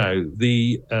who don't know,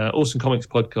 the Awesome Comics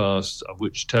podcast, of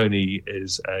which Tony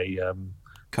is a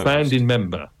founding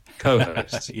member,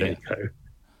 co-host. Yeah. There you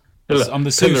go. I'm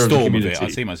the Sue Storm of it. I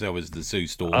see myself as the Sue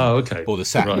Storm. Oh, okay. Or the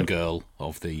Saturn girl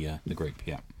of the group,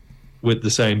 yeah. With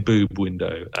the same boob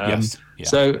window. Yes.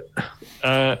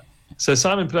 Yeah. So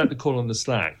Simon put out the call on the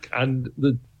Slack, and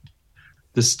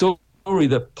the story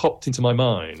that popped into my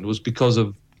mind was because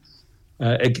of,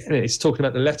 again, it's talking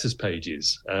about the letters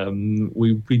pages.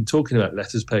 We've been talking about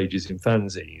letters pages in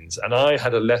fanzines, and I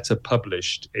had a letter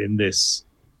published in this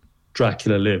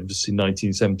Dracula Lives in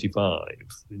 1975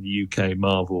 in the UK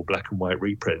Marvel black and white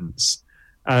reprints.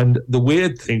 And the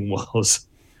weird thing was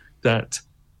that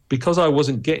because I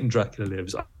wasn't getting Dracula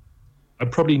Lives, I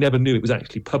probably never knew it was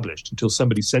actually published until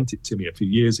somebody sent it to me a few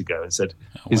years ago and said,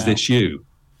 "Is this you?"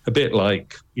 A bit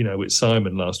like, with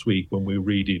Simon last week when we were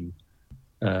reading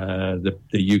the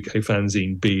UK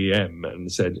fanzine BEM and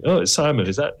said, "Oh, it's Simon.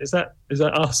 Is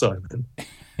that our Simon?"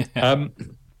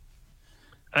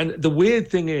 And the weird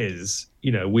thing is,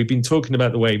 we've been talking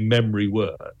about the way memory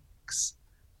works.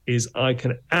 Is I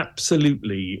can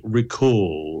absolutely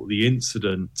recall the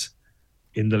incident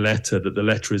in the letter that the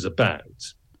letter is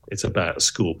about. It's about a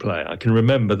school play. I can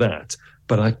remember that,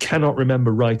 but I cannot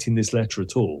remember writing this letter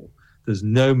at all. There's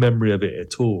no memory of it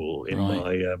at all in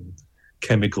my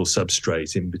chemical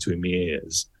substrate in between my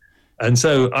ears. And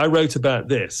so I wrote about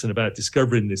this and about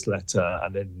discovering this letter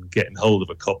and then getting hold of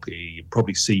a copy, you've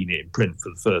probably seen it in print for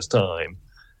the first time,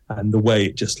 and the way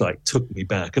it just took me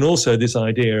back. And also this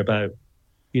idea about,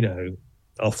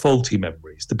 our faulty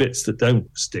memories, the bits that don't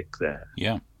stick there.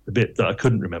 Yeah. The bit that I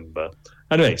couldn't remember.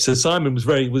 Anyway, so Simon was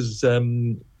very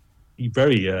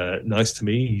nice to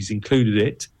me. He's included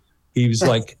it. He was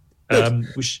like,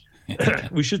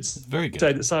 we should very good.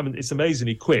 say that Simon, it's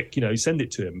amazingly quick. You send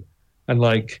it to him, and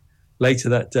later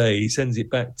that day, he sends it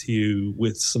back to you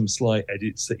with some slight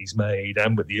edits that he's made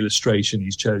and with the illustration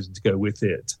he's chosen to go with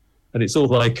it. And it's all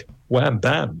wham,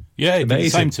 bam. Yeah, it did the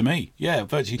same to me. Yeah,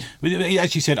 virtually. He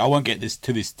actually said, "I won't get this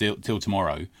till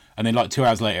tomorrow." And then 2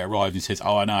 hours later, it arrived and says,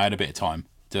 "Oh, I know, I had a bit of time."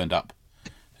 Turned up.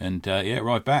 And it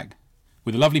arrived back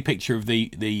with a lovely picture of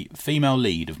the female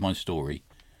lead of my story.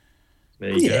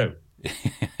 There you go.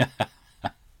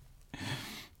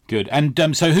 Good.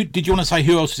 And so who did you want to say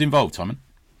who else was involved, Simon?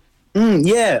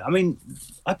 Yeah, I mean,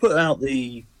 I put out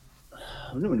I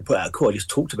didn't really put out a call, I just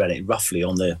talked about it roughly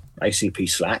on the ACP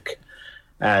Slack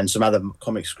and some other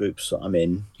comics groups that I'm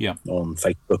in on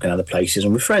Facebook and other places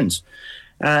and with friends.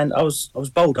 And I was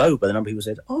bowled over by the number of people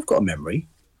who said, "Oh, I've got a memory."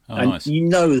 Oh, and nice.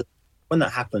 When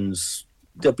that happens,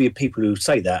 there'll be people who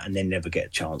say that and then never get a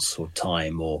chance or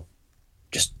time or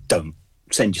just don't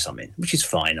send you something, which is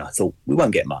fine. I thought we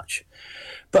won't get much.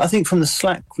 But I think from the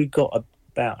Slack, we got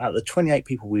about, out of the 28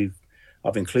 people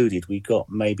I've included, we got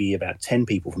maybe about 10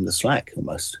 people from the Slack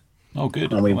almost. Oh,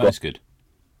 good. And That's good.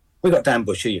 We got Dan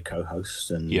Busher, your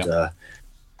co-host, and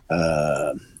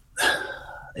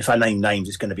if I name names,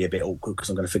 it's going to be a bit awkward because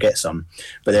I'm going to forget some.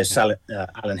 But there's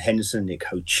Alan Henderson, Nick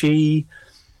Ho-Chi,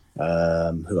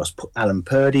 who else? Alan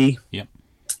Purdy. Yep.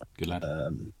 Good lad.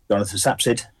 Jonathan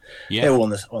Sapsid. Yeah. They're all on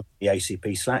the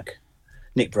ACP Slack.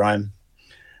 Nick Bryan.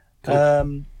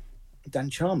 Cool. Dan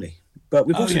Charmley. But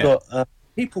we've also got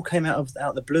people came out of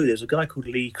the blue. There's a guy called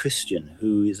Lee Christian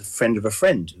who is a friend of a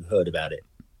friend who heard about it.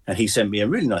 And he sent me a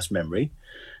really nice memory,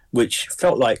 which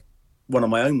felt like one of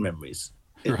my own memories.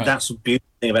 Right. That's the beautiful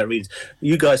thing about reading.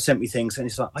 You guys sent me things, and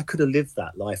it's like I could have lived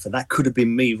that life, and that could have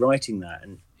been me writing that,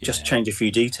 and just change a few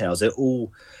details. They're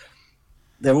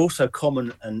also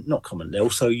common and not common. They're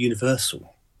also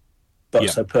universal, but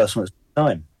so personal at the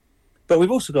time. But we've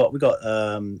got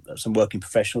some working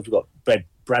professionals. We've got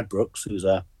Brad Brooks, who's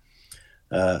an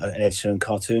editor and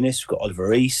cartoonist. We've got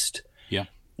Oliver East. Yeah.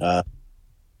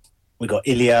 We've got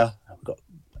Ilya. We've got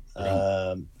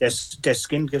Des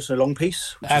Skin gives us a long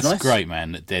piece. That's nice. Great,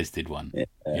 man. That Des did one.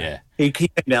 Yeah. He came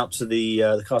out to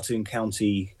the Cartoon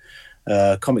County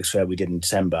comics fair we did in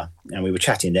December, and we were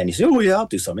chatting. Then he said, "Oh yeah, I'll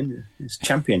do something." It's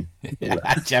Champion.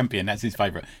 Champion. That's his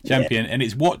favourite. Champion, and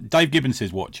it's what Dave Gibbons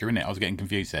says. Watcher, isn't it? I was getting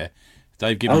confused there.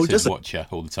 Dave Gibbons says Watcher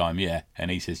all the time. Yeah,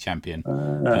 and he says Champion.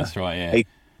 That's right. Yeah.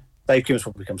 Dave Gibbons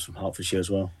probably comes from Hertfordshire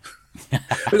as well.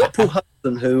 We've got Paul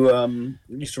Hudson, who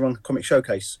used to run Comic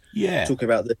Showcase. Yeah, talking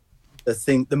about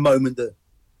the moment that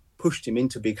pushed him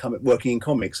into working in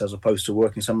comics as opposed to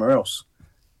working somewhere else.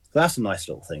 So that's a nice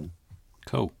little thing.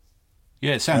 Cool.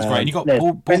 Yeah, it sounds great. And you got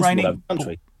Paul Rainey.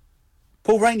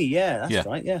 Paul Rainey, yeah, that's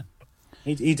right. Yeah,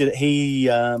 he did it. He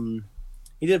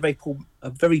He did a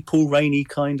very Paul Rainey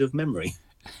kind of memory.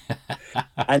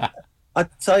 And I'd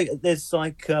say there's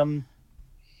like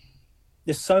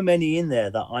there's so many in there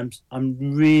that I'm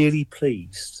really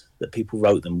pleased that people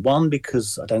wrote them. One,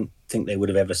 because I don't think they would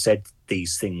have ever said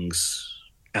these things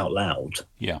out loud.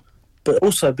 Yeah. But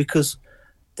also because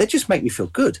they just make me feel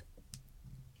good.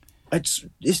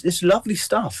 It's lovely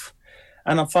stuff.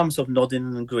 And I find myself nodding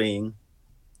and agreeing.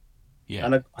 Yeah.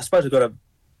 And I suppose I've got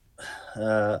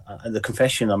the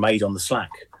confession I made on the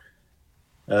Slack.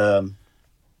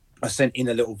 I sent in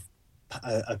a little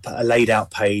a laid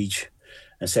out page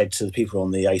and said to the people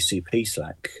on the ACP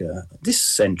Slack,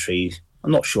 this entry,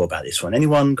 I'm not sure about this one.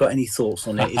 Anyone got any thoughts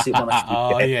on it? Is it one I should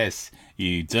Oh, get? yes.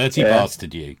 You dirty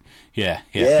bastard, you. Yeah.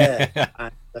 Yeah.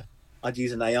 And, I'd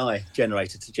use an AI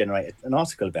generator to generate an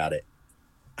article about it.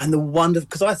 And the wonder,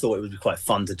 because I thought it would be quite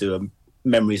fun to do a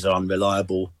memories are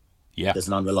unreliable. Yeah. There's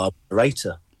an unreliable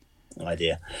narrator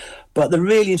idea. But the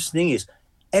really interesting thing is,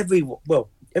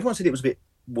 everyone said it was a bit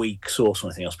weak source or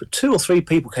anything else, but 2 or 3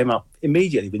 people came up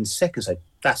immediately within seconds and said,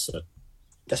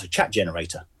 that's a chat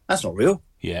generator. That's not real.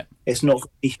 Yeah. It's not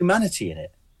got any humanity in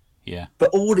it. Yeah.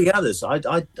 But all the others, I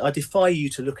defy you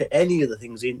to look at any of the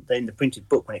things in the printed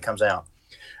book when it comes out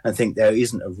and think there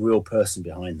isn't a real person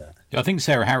behind that. I think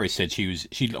Sarah Harris said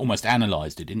she almost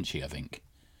analysed it, didn't she, I think?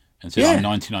 And said, Yeah.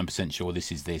 I'm 99% sure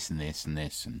this is this and this and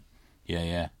this. And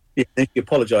yeah. Yeah, you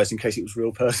apologise in case it was a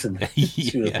real person.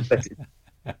 Yeah.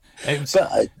 It was,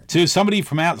 But to somebody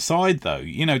from outside, though,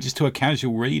 just to a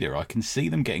casual reader, I can see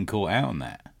them getting caught out on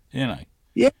that,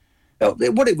 yeah,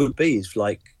 what it would be is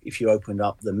like if you opened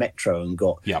up the Metro and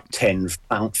got 10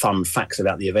 fun facts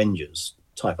about the Avengers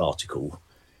type article.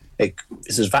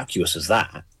 It's as vacuous as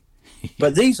that.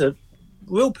 But these are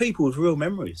real people with real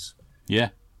memories. Yeah.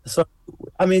 So,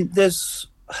 I mean, it's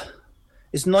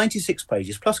 96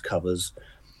 pages plus covers,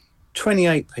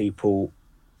 28 people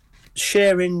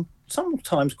sharing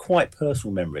sometimes quite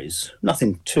personal memories.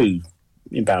 Nothing too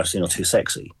embarrassing or too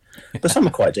sexy, but some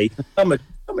are quite deep. Some are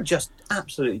just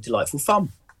absolutely delightful fun.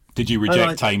 Did you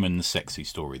reject Taman's sexy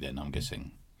story then, I'm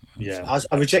guessing? Yeah.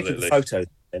 I rejected the photo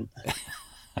then.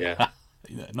 Yeah.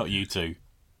 Not you two.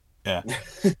 Yeah.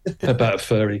 About a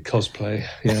furry cosplay.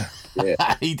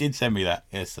 Yeah. He did send me that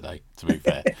yesterday, to be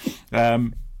fair.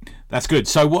 That's good.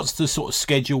 So what's the sort of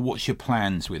schedule? What's your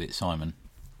plans with it, Simon?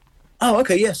 Oh,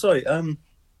 okay. Yeah, sorry.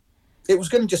 It was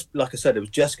going to just, like I said, it was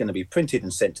just going to be printed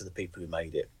and sent to the people who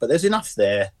made it. But there's enough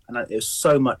there, and there's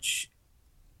so much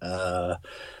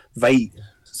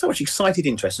excited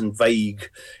interest and vague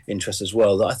interest as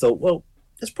well that I thought, well,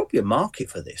 there's probably a market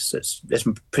for this. Let's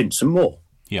print some more.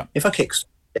 Yeah. If I kickstart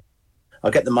it, I'll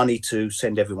get the money to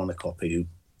send everyone a copy who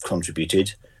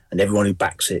contributed, and everyone who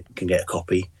backs it can get a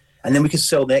copy. And then we can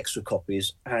sell the extra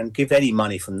copies and give any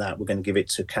money from that. We're going to give it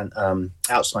to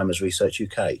Alzheimer's Research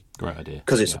UK. Great idea.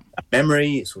 Because it's about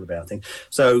memory, it's all about things.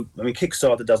 So, I mean,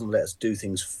 Kickstarter doesn't let us do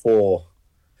things for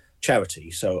charity.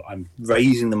 So I'm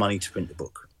raising the money to print the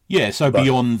book. Yeah, so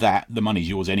beyond that, the money's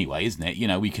yours anyway, isn't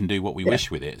it? We can do what we wish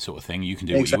with it, sort of thing. You can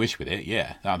do what you wish with it.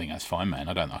 Yeah, I think that's fine, man.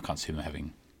 I can't see them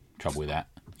having trouble with that.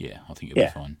 Yeah, I think it'll be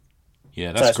fine.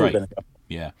 Yeah, that's great.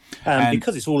 Yeah. And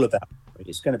because it's all about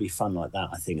it's going to be fun like that,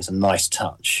 I think it's a nice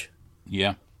touch.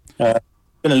 Yeah. I'm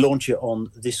going to launch it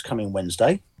on this coming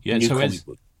Wednesday. Yeah, so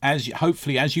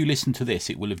hopefully as you listen to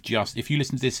this, it will have just, if you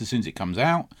listen to this as soon as it comes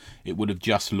out, it would have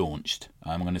just launched.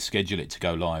 I'm going to schedule it to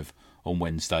go live on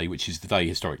Wednesday, which is the day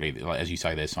historically, like as you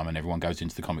say there, Simon, everyone goes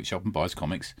into the comic shop and buys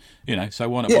comics, so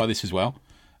why not buy this as well?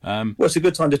 Well, it's a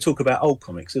good time to talk about old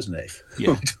comics, isn't it?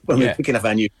 Yeah. When we're picking up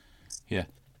our new... Yeah.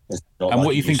 And what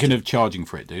are you thinking of charging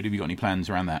for it, dude? Have you got any plans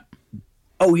around that?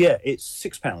 Oh, yeah, it's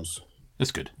 £6.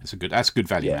 That's good. That's good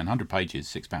value, man. 100 pages,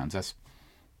 £6.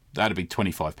 That'd be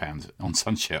 £25 on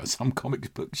some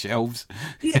comic book shelves.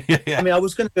 Yeah. I mean, I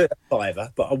was going to do it at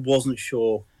 £5, but I wasn't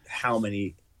sure how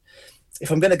many.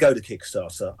 If I'm going to go to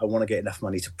Kickstarter, I want to get enough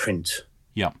money to print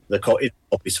the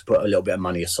copies to put a little bit of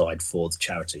money aside for the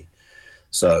charity.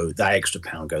 So that extra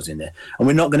 £1 goes in there. And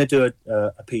we're not going to do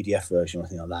a PDF version or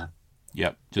anything like that.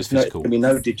 Yep, just physical. There'll be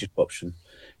no digital option.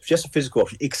 It's just a physical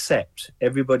option, except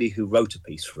everybody who wrote a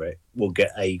piece for it will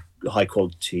get a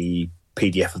high-quality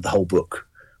PDF of the whole book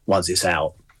once it's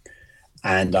out.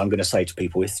 And I'm going to say to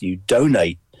people, if you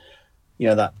donate,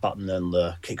 that button on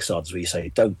the Kickstarter where you say,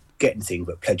 don't get anything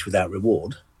but pledge without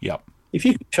reward. Yep. If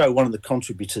you can show one of the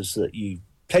contributors that you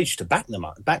pledged to back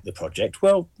the project,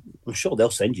 well, I'm sure they'll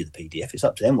send you the PDF. It's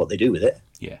up to them what they do with it.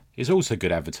 Yeah. It's also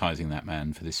good advertising, that,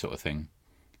 man, for this sort of thing.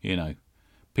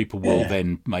 People will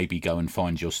then maybe go and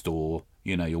find your store,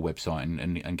 your website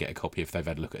and get a copy if they've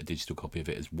had a look at a digital copy of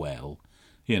it as well.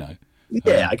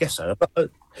 Yeah, I guess so.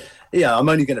 But yeah, I'm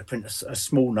only going to print a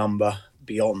small number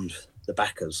beyond the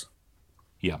backers.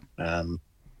 Yeah.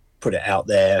 Put it out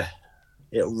there.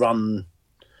 It'll run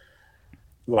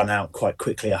out quite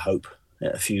quickly, I hope,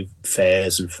 at a few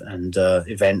fairs and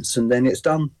events, and then it's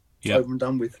done. It's over and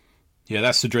done with. Yeah,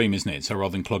 that's the dream, isn't it? So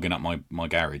rather than clogging up my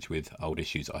garage with old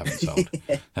issues I haven't sold,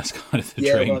 that's kind of the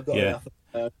dream.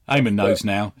 Well, Eamon knows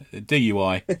now.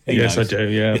 DUI. Yes, knows. I do.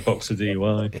 Yeah, box of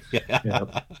DUI.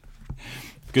 Yeah.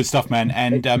 Good stuff, man.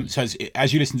 And so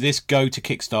as you listen to this, go to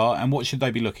Kickstarter. And what should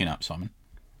they be looking up, Simon?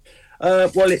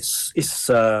 Well, it's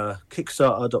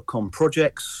kickstarter.com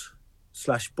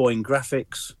projects/Boyne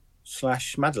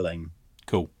Graphics/Madeleine.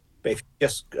 Cool. But if you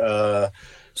just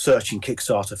searching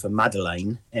Kickstarter for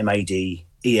Madeleine, Madeleine,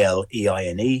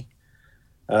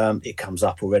 it comes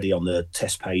up already on the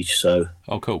test page. So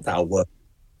cool. That'll work.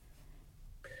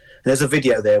 There's a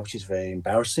video there which is very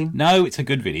embarrassing. No, it's a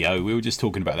good video. We were just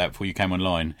talking about that before you came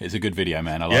online. It's a good video,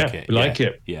 man. I like it. We like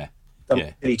it. Yeah.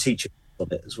 Silly teacher on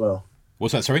it as well.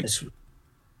 What's that? Sorry.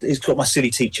 He's got my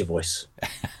silly teacher voice.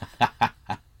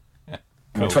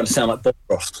 I'm trying to sound like Bob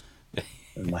Ross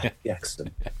in my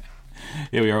accent.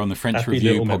 Here we are on the French Happy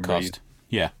Review little podcast. memory.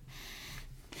 Yeah.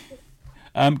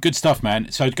 Good stuff,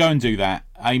 man. So go and do that.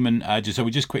 Eamon, so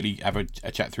we just quickly have a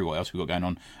chat through what else we've got going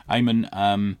on.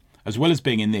 Eamon, as well as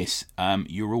being in this,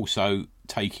 you're also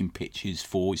taking pictures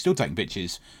you're still taking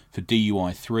pictures for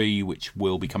DUI 3, which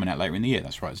will be coming out later in the year.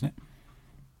 That's right, isn't it?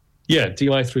 Yeah,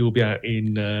 DUI 3 will be out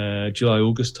in July,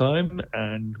 August time,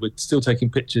 and we're still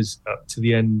taking pictures up to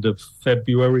the end of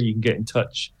February. You can get in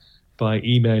touch by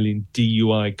emailing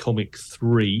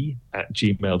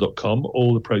duicomic3@gmail.com.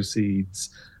 All the proceeds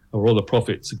or all the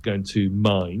profits are going to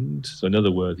Mind, so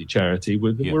another worthy charity.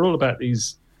 We're all about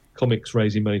these comics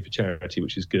raising money for charity,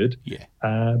 which is good. Yeah.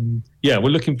 We're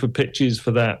looking for pictures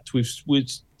for that.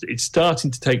 It's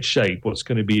starting to take shape, what's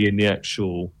going to be in the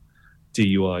actual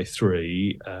DUI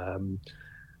 3.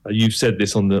 You've said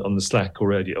this on the Slack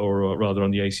already, or rather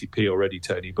on the ACP already,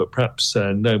 Tony, but perhaps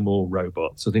no more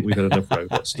robots. I think we've had enough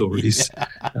robot stories.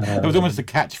 It was almost a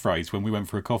catchphrase when we went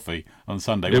for a coffee on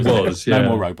Sunday. It was, No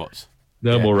more robots.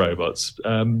 No more robots.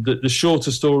 The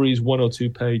shorter stories, 1 or 2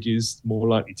 pages, more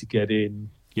likely to get in.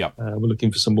 Yeah. We're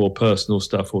looking for some more personal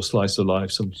stuff or slice of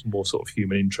life, some more sort of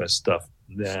human interest stuff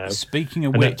now. Speaking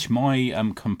of which, my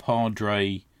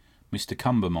compadre, Mr.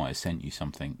 Cumber, might have sent you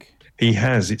something. He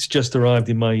has. It's just arrived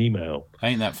in my email.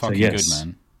 Ain't that fucking good,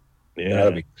 man?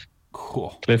 Yeah.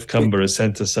 Cool. Cliff Cumber has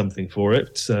sent us something for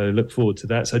it, so look forward to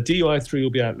that. So DUI 3 will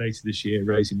be out later this year,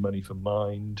 raising money for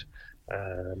Mind,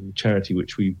 charity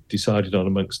which we decided on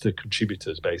amongst the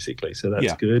contributors, basically. So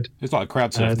that's good. It's like a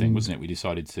crowdsurf thing, wasn't it? We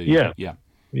decided to. Yeah.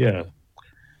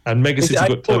 And Mega City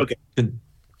Book Club.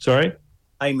 Sorry?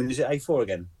 Eamon, is it A4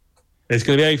 again? It's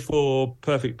going to be A4,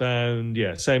 perfect bound,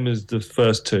 same as the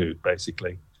first 2,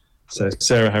 basically. So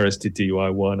Sarah Harris did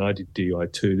DUI 1, I did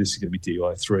DUI 2, this is going to be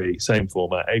DUI 3, same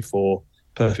format, A4,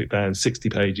 perfect bound, 60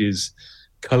 pages,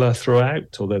 colour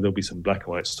throughout, although there'll be some black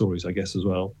and white stories, I guess, as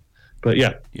well. But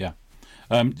I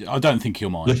don't think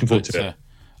you'll mind. Looking forward to it.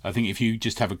 I think if you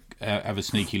just have a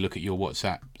sneaky look at your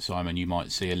WhatsApp, Simon, you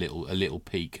might see a little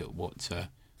peek at what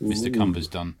Mr. Cumber's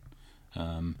done.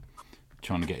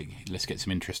 Trying to let's get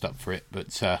some interest up for it,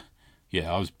 but I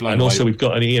was blown away. And also we've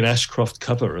got an Ian Ashcroft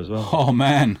cover as well. Oh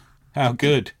man, how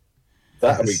good!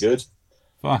 That'll be good.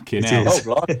 Fucking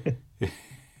hell!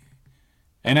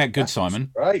 Ain't that good,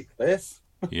 Simon? Right, Cliff.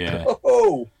 Yeah.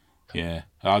 Yeah,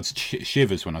 I was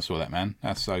shivers when I saw that, man.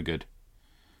 That's so good.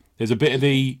 There's a bit of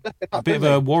a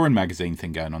Warren magazine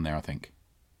thing going on there, I think.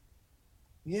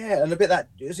 Yeah, and a bit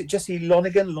is it Jesse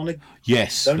Lonigan?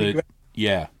 Yes, the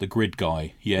grid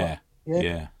guy. Yeah. Oh,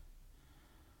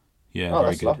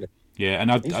 Very good. Lovely. Yeah,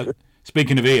 and I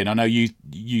speaking of Ian, I know you.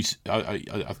 I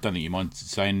don't think you mind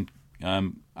saying,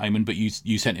 Eamon, but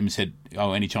you sent him and said,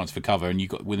 "Oh, any chance for cover?" And you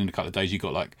got within a couple of days, you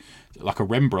got like a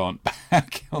Rembrandt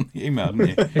back on the email,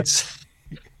 didn't you?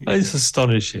 It's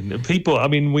astonishing. People, I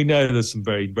mean, we know there's some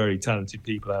very, very talented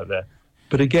people out there,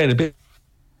 but again, a bit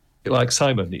like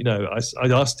Simon, I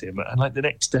asked him, and like the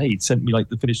next day, he'd sent me like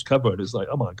the finished cover, and it's like,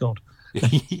 oh my god.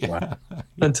 Wow.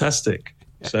 Fantastic.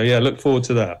 So look forward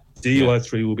to that. DUI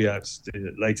 3 will be out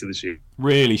later this year.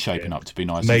 Really shaping up to be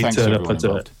nice. May Thanks to turn up everyone onto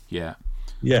involved. it.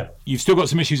 Yeah. You've still got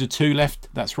some issues of 2 left.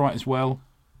 That's right as well.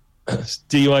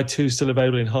 DUI 2 still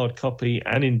available in hard copy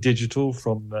and in digital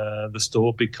from the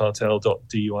store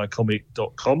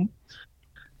bigcartel.duicomic.com.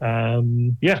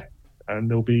 And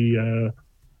there'll be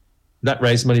that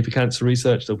raised money for cancer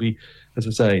research. There'll be, as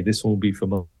I say, this one will be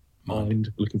for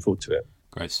Mind. Looking forward to it.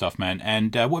 Great stuff, man.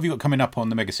 And what have you got coming up on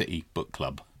the Mega City Book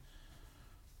Club?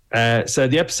 So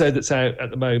the episode that's out at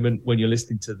the moment, when you're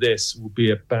listening to this, will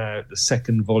be about the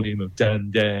second volume of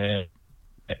Dan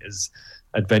Dare's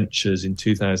adventures in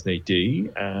 2000 AD,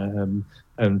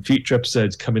 and future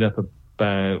episodes coming up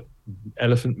about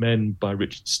Elephant Men by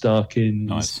Richard Starkins,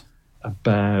 Nice.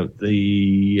 about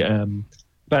the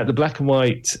black and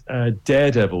white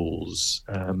Daredevils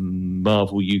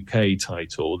Marvel UK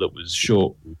title that was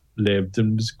short-lived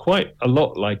and was quite a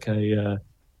lot like a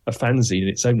fanzine in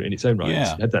its own right.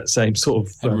 Yeah. It had that same sort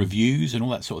of Had reviews and all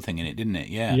that sort of thing in it, didn't it?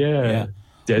 Yeah. yeah.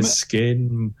 Dead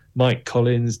Skin. Mike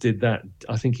Collins did that.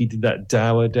 I think he did that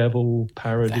Dower Devil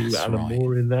parody with That's Alan right.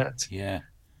 Moore in that. Yeah.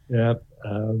 Yeah,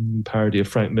 parody of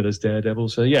Frank Miller's Daredevil.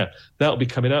 So yeah, that'll be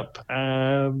coming up,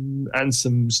 and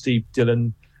some Steve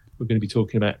Dillon. We're going to be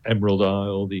talking about Emerald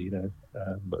Isle,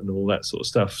 and all that sort of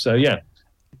stuff. So yeah,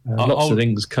 lots of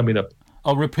things coming up.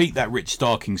 I'll repeat that Rich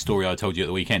Starking story I told you at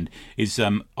the weekend.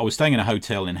 I was staying in a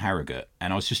hotel in Harrogate,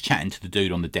 and I was just chatting to the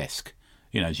dude on the desk,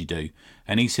 as you do.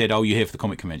 And he said, "Oh, you're here for the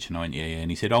comic convention?" I went, "Yeah, yeah."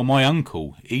 And he said, "Oh, my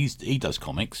uncle, he does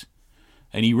comics,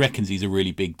 and he reckons he's a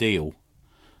really big deal."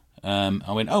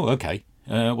 I went, "Oh, okay.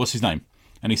 What's his name?"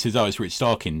 And he says, "Oh, it's Rich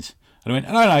Starkins." And I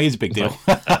went, "No, he's a big deal."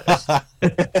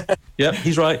 Yeah,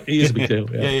 he's right. He is a big deal.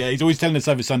 Yeah. Yeah. He's always telling us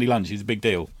over Sunday lunch he's a big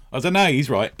deal. I said, "No,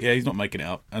 he's right. Yeah, he's not making it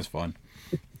up. That's fine."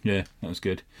 Yeah, that was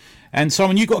good. And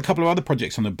Simon, you've got a couple of other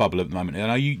projects on the bubble at the moment. I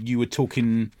know you were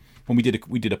talking when we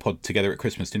did a pod together at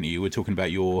Christmas, didn't you? You were talking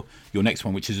about your next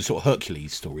one, which is a sort of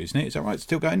Hercules story, isn't it? Is that right?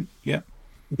 Still going? Yeah.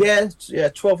 Yeah.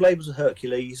 12 Labels of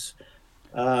Hercules.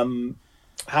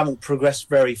 Haven't progressed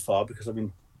very far because I've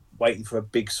been waiting for a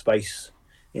big space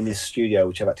in this studio,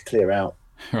 which I've had to clear out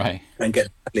Right. and get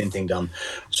the battling thing done.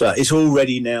 So it's all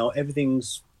ready now.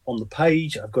 Everything's on the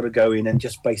page. I've got to go in and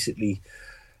just basically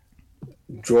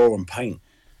draw and paint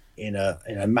in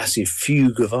a massive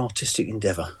fugue of artistic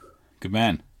endeavour. Good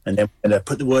man. And then we're going to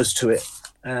put the words to it,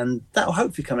 and that'll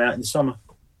hopefully come out in the summer.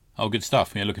 Oh, good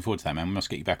stuff. Yeah, looking forward to that, man. We must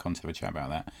get you back on to have a chat about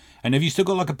that. And have you still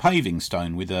got like a paving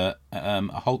stone with a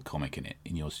Hulk comic in it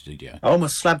in your studio? Oh, my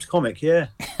slabbed comic, yeah.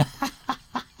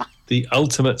 The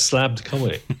ultimate slabbed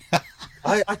comic.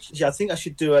 I think I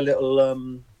should do a little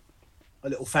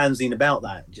fanzine about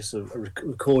that, just a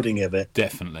recording of it.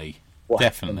 Definitely. What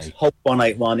Definitely. happens. Hulk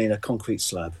 181 in a concrete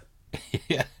slab.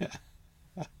 Yeah.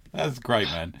 That's great,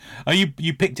 man. Oh,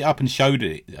 you picked it up and showed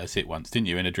us it once, didn't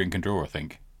you? In a drink and draw, I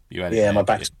think. You had it there. My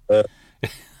back's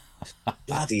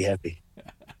bloody heavy.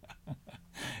 Do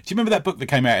you remember that book that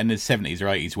came out in the 70s or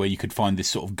 80s where you could find this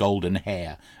sort of golden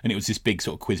hair, and it was this big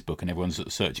sort of quiz book, and everyone's sort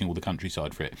of searching all the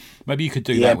countryside for it? Maybe you could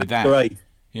do that with that. Masquerade.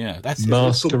 Yeah, that's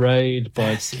Masquerade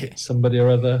by somebody or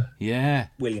other. Yeah.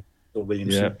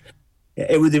 Williamson.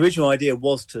 Yeah, the original idea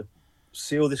was to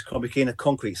seal this comic in a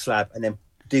concrete slab and then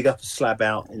dig up a slab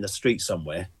out in the street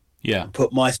somewhere. Yeah. And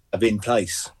put my slab in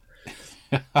place.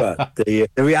 But the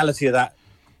reality of that,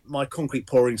 my concrete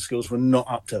pouring skills were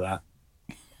not up to that,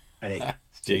 and it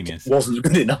Genius. wasn't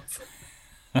good enough.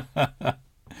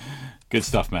 Good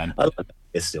stuff, man. I like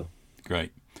it still.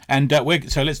 Great. And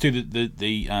so let's do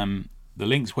the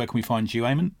links. Where can we find you,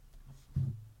 Eamon?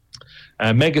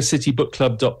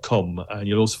 megacitybookclub.com, and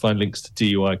you'll also find links to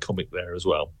DUI Comic there as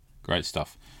well. Great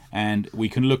stuff. And we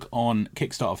can look on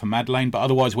Kickstarter for Madeleine, but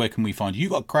otherwise, where can we find you?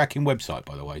 You've got a cracking website,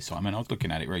 by the way, Simon. I was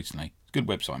looking at it recently. It's a good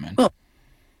website, man. Oh.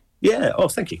 Yeah. Oh,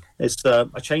 thank you. It's I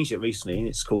changed it recently, and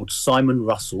it's called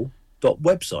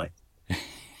simonrussell.website.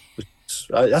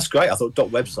 That's great. I thought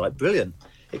 .website, brilliant.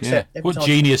 Yeah. What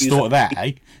genius thought of that,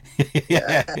 eh?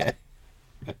 Yeah.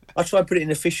 I try and put it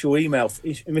in official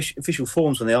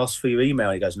forms when they ask for your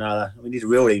email. He goes, "No, we need a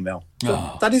real email."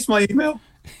 So, that is my email.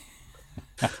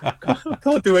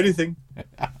 Can't do anything.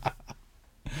 But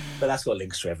that's got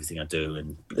links to everything I do,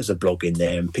 and there's a blog in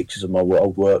there and pictures of my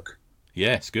old work.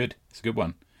 Yeah, it's good. It's a good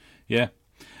one. Yeah.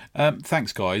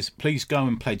 Thanks, guys. Please go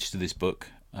and pledge to this book.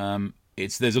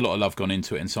 There's a lot of love gone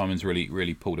into it, and Simon's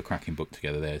really pulled a cracking book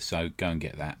together there. So go and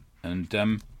get that. And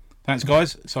thanks,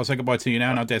 guys. So I'll say goodbye to you now,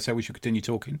 and I dare say we should continue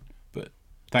talking. But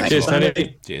thanks. Cheers,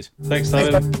 Tony. Cheers. Thanks,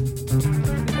 Simon.